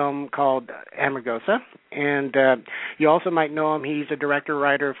of a film called Amargosa, and you also might know him. He's a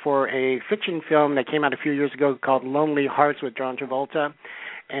director-writer for a fiction film that came out a few years ago called Lonely Hearts with John Travolta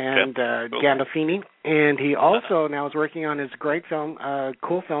and Gandolfini. And he also now is working on his great film,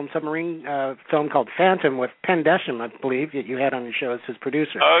 cool film, submarine film called Anthem with Penn Desham, I believe, that you had on your show as his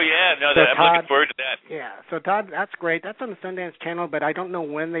producer. Oh, yeah. No, I'm looking forward to that. Yeah. So, Todd, that's great. That's on the Sundance Channel, but I don't know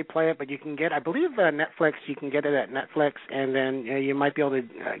when they play it, but you can get, I believe, Netflix. You can get it at Netflix, and then you might be able to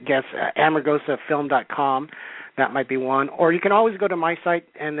guess AmargosaFilm.com. That might be one. Or you can always go to my site,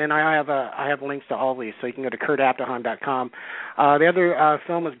 and then I have links to all these, so you can go to CurtApduhan.com. The other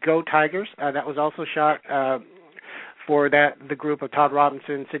film is Go Tigers. That was also shot for the group of Todd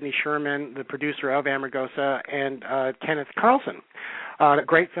Robinson, Sidney Sherman, the producer of Amargosa, and Kenneth Carlson. A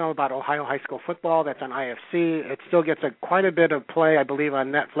great film about Ohio high school football that's on IFC. It still gets quite a bit of play, I believe,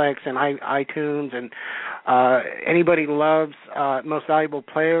 on Netflix and iTunes. And anybody loves Most Valuable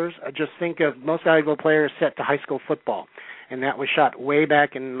Players, just think of Most Valuable Players set to high school football. And that was shot way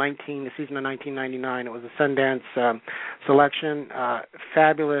back in the season of 1999. It was a Sundance selection.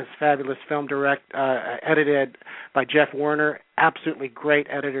 Fabulous film edited by Jeff Werner. Absolutely great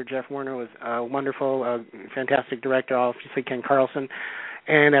editor. Jeff Werner was wonderful, fantastic director, obviously Ken Carlson.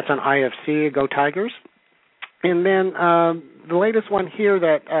 And that's on IFC, Go Tigers. And then the latest one here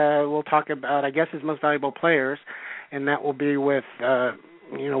that we'll talk about, I guess, is Most Valuable Players, and that will be with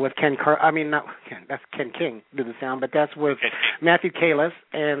with Ken not Ken, that's Ken King, do the sound, but that's with Matthew Kallis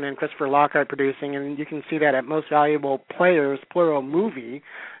and then Christopher Lockhart producing, and you can see that at Most Valuable Players, plural,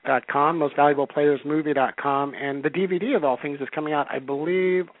 movie.com, mostvaluableplayersmovie.com, and the DVD of all things is coming out, I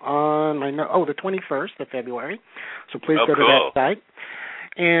believe, on the 21st of February, so please go to that site.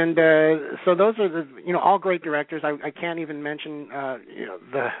 And so those are all great directors. I can't even mention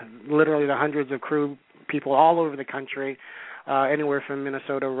literally the hundreds of crew people all over the country. Anywhere from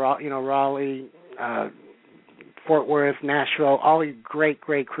Minnesota, Raleigh, Fort Worth, Nashville, all the great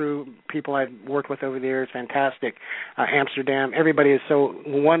crew people I've worked with over the years, fantastic. Amsterdam, everybody is so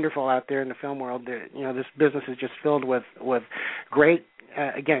wonderful out there in the film world. This business is just filled with great,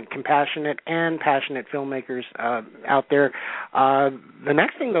 again, compassionate and passionate filmmakers out there. The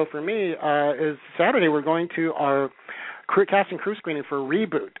next thing, though, for me is Saturday we're going to our cast and crew screening for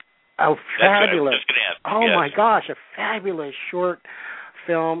Reboot. Oh, fabulous. My gosh, a fabulous short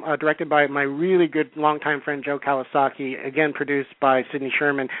film directed by my really good longtime friend Joe Kawasaki, again produced by Sidney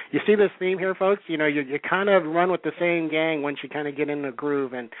Sherman. You see this theme here, folks? You kind of run with the same gang once you kind of get in the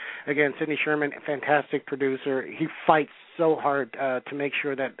groove. And, again, Sidney Sherman, a fantastic producer. He fights so hard to make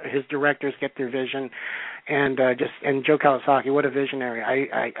sure that his directors get their vision. And Joe Kawasaki, what a visionary!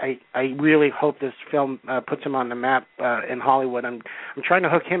 I really hope this film puts him on the map in Hollywood. I'm trying to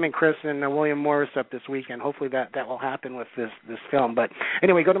hook him and Chris and William Morris up this weekend. Hopefully that will happen with this film. But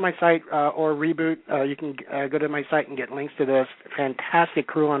anyway, go to my site or Reboot. You can go to my site and get links to this. Fantastic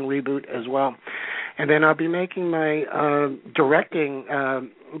crew on Reboot as well. And then I'll be making my directing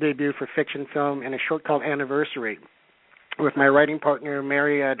debut for fiction film in a short called Anniversary. with my writing partner,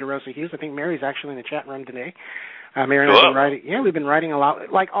 Mary DeRosa Hughes. I think Mary's actually in the chat room today. Mary and I have been writing. Yeah, we've been writing a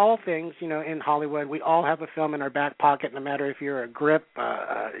lot. Like all things, in Hollywood, we all have a film in our back pocket, no matter if you're a grip,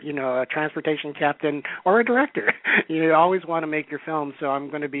 a transportation captain, or a director. You always want to make your film. So I'm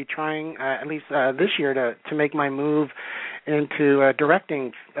going to be trying, at least this year, to make my move into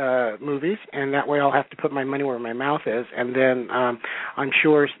directing movies, and that way I'll have to put my money where my mouth is, and then I'm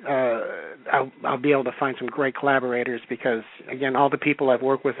sure I'll be able to find some great collaborators because, again, all the people I've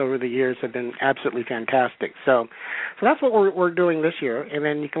worked with over the years have been absolutely fantastic. So that's what we're doing this year, and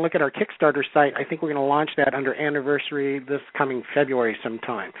then you can look at our Kickstarter site. I think we're going to launch that under anniversary this coming February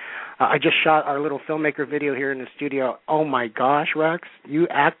sometime. I just shot our little filmmaker video here in the studio. Oh, my gosh, Rex, you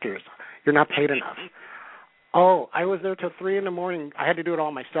actors, you're not paid enough. Oh, I was there till 3 a.m. I had to do it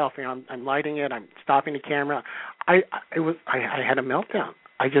all myself. I'm lighting it. I'm stopping the camera. I had a meltdown.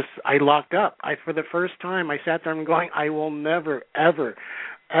 I locked up. For the first time, I sat there and going, I will never, ever,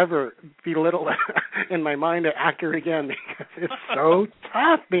 ever belittle in my mind an actor again because it's so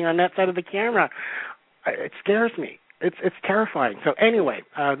tough being on that side of the camera. It scares me. It's terrifying. So anyway,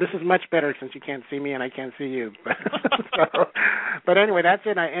 this is much better since you can't see me and I can't see you. But anyway, that's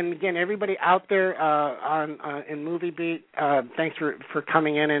it. And again, everybody out there in Movie Beat, thanks for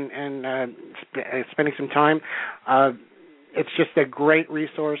coming in and spending some time. It's just a great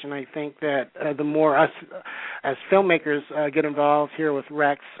resource, and I think that the more us as filmmakers get involved here with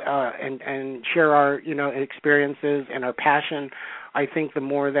Rex and share our experiences and our passion, I think the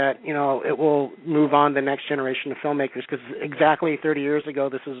more that it will move on the next generation of filmmakers. Because exactly 30 years ago,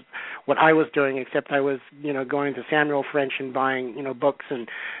 this is what I was doing, except I was going to Samuel French and buying books and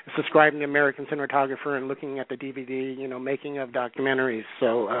subscribing to American Cinematographer and looking at the DVD making of documentaries.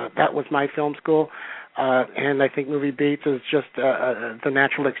 So that was my film school. And I think Movie Beats is just the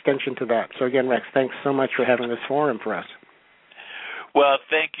natural extension to that. So again, Rex, thanks so much for having this forum for us. Well,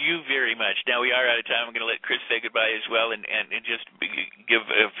 thank you very much. Now we are out of time. I'm going to let Chris say goodbye as well, and just give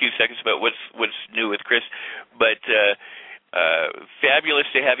a few seconds about what's new with Chris. But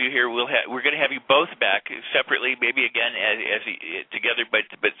fabulous to have you here. We're going to have you both back separately, maybe again as together, but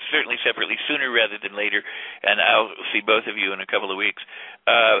certainly separately sooner rather than later. And I'll see both of you in a couple of weeks.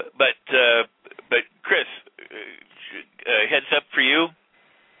 But Chris, heads up for you.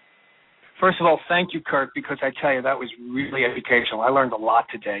 First of all, thank you, Curt, because I tell you, that was really educational. I learned a lot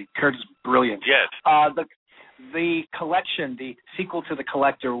today. Curt is brilliant. Yes. The collection, the sequel to The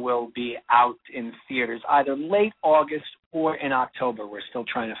Collector, will be out in theaters either late August or in October. We're still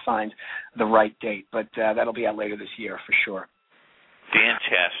trying to find the right date, but that'll be out later this year for sure.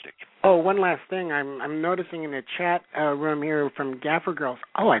 Fantastic. Oh, one last thing. I'm noticing in the chat room here from Gaffer Girls.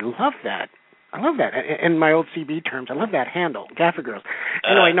 Oh, I love that. In my old CB terms, I love that handle, Gaffer Girls.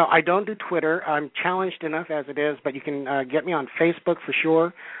 Anyway, no, I don't do Twitter. I'm challenged enough as it is, but you can get me on Facebook for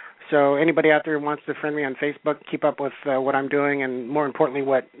sure. So anybody out there who wants to friend me on Facebook, keep up with what I'm doing and, more importantly,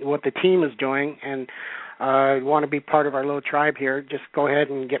 what the team is doing, and want to be part of our little tribe here, just go ahead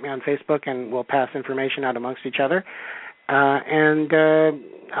and get me on Facebook, and we'll pass information out amongst each other. And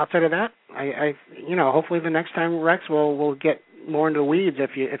outside of that, I hopefully the next time, Rex, we'll get more into the weeds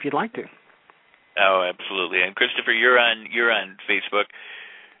if you'd like to. Oh, absolutely. And Christopher, you're on Facebook.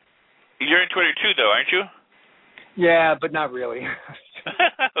 You're on Twitter too, though, aren't you? Yeah, but not really.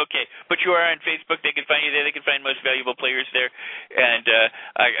 Okay, but you are on Facebook. They can find you there. They can find Most Valuable Players there. And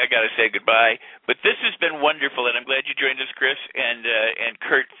I got to say goodbye. But this has been wonderful, and I'm glad you joined us, Chris. And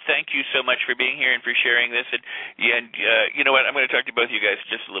Curt, thank you so much for being here and for sharing this. And you know what? I'm going to talk to both of you guys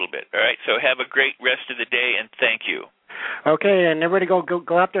just a little bit. All right? So have a great rest of the day, and thank you. Okay, and everybody go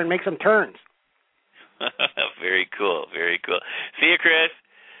out there and make some turns. Very cool, very cool. See you, Chris.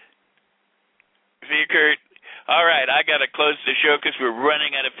 See you, Curt. All right, I got to close the show because we're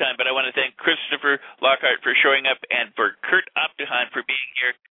running out of time, but I want to thank Christopher Lockhart for showing up and for Curt Apduhan for being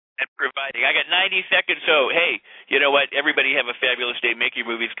here and providing. I got 90 seconds, so hey, you know what? Everybody have a fabulous day. Make your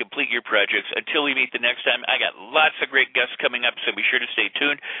movies, complete your projects. Until we meet the next time, I got lots of great guests coming up, so be sure to stay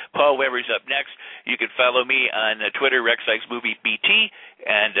tuned. Paul Weber's up next. You can follow me on Twitter, Rex Sikes Movie BT,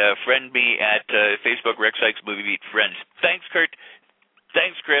 and friend me at Facebook, Rex Sikes Movie Beat Friends. Thanks, Curt.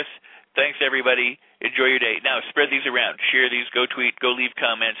 Thanks, Chris. Thanks, everybody. Enjoy your day. Now, spread these around. Share these. Go tweet. Go leave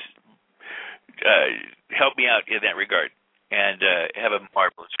comments. Help me out in that regard. And have a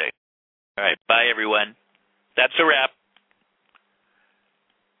marvelous day. All right. Bye, everyone. That's a wrap.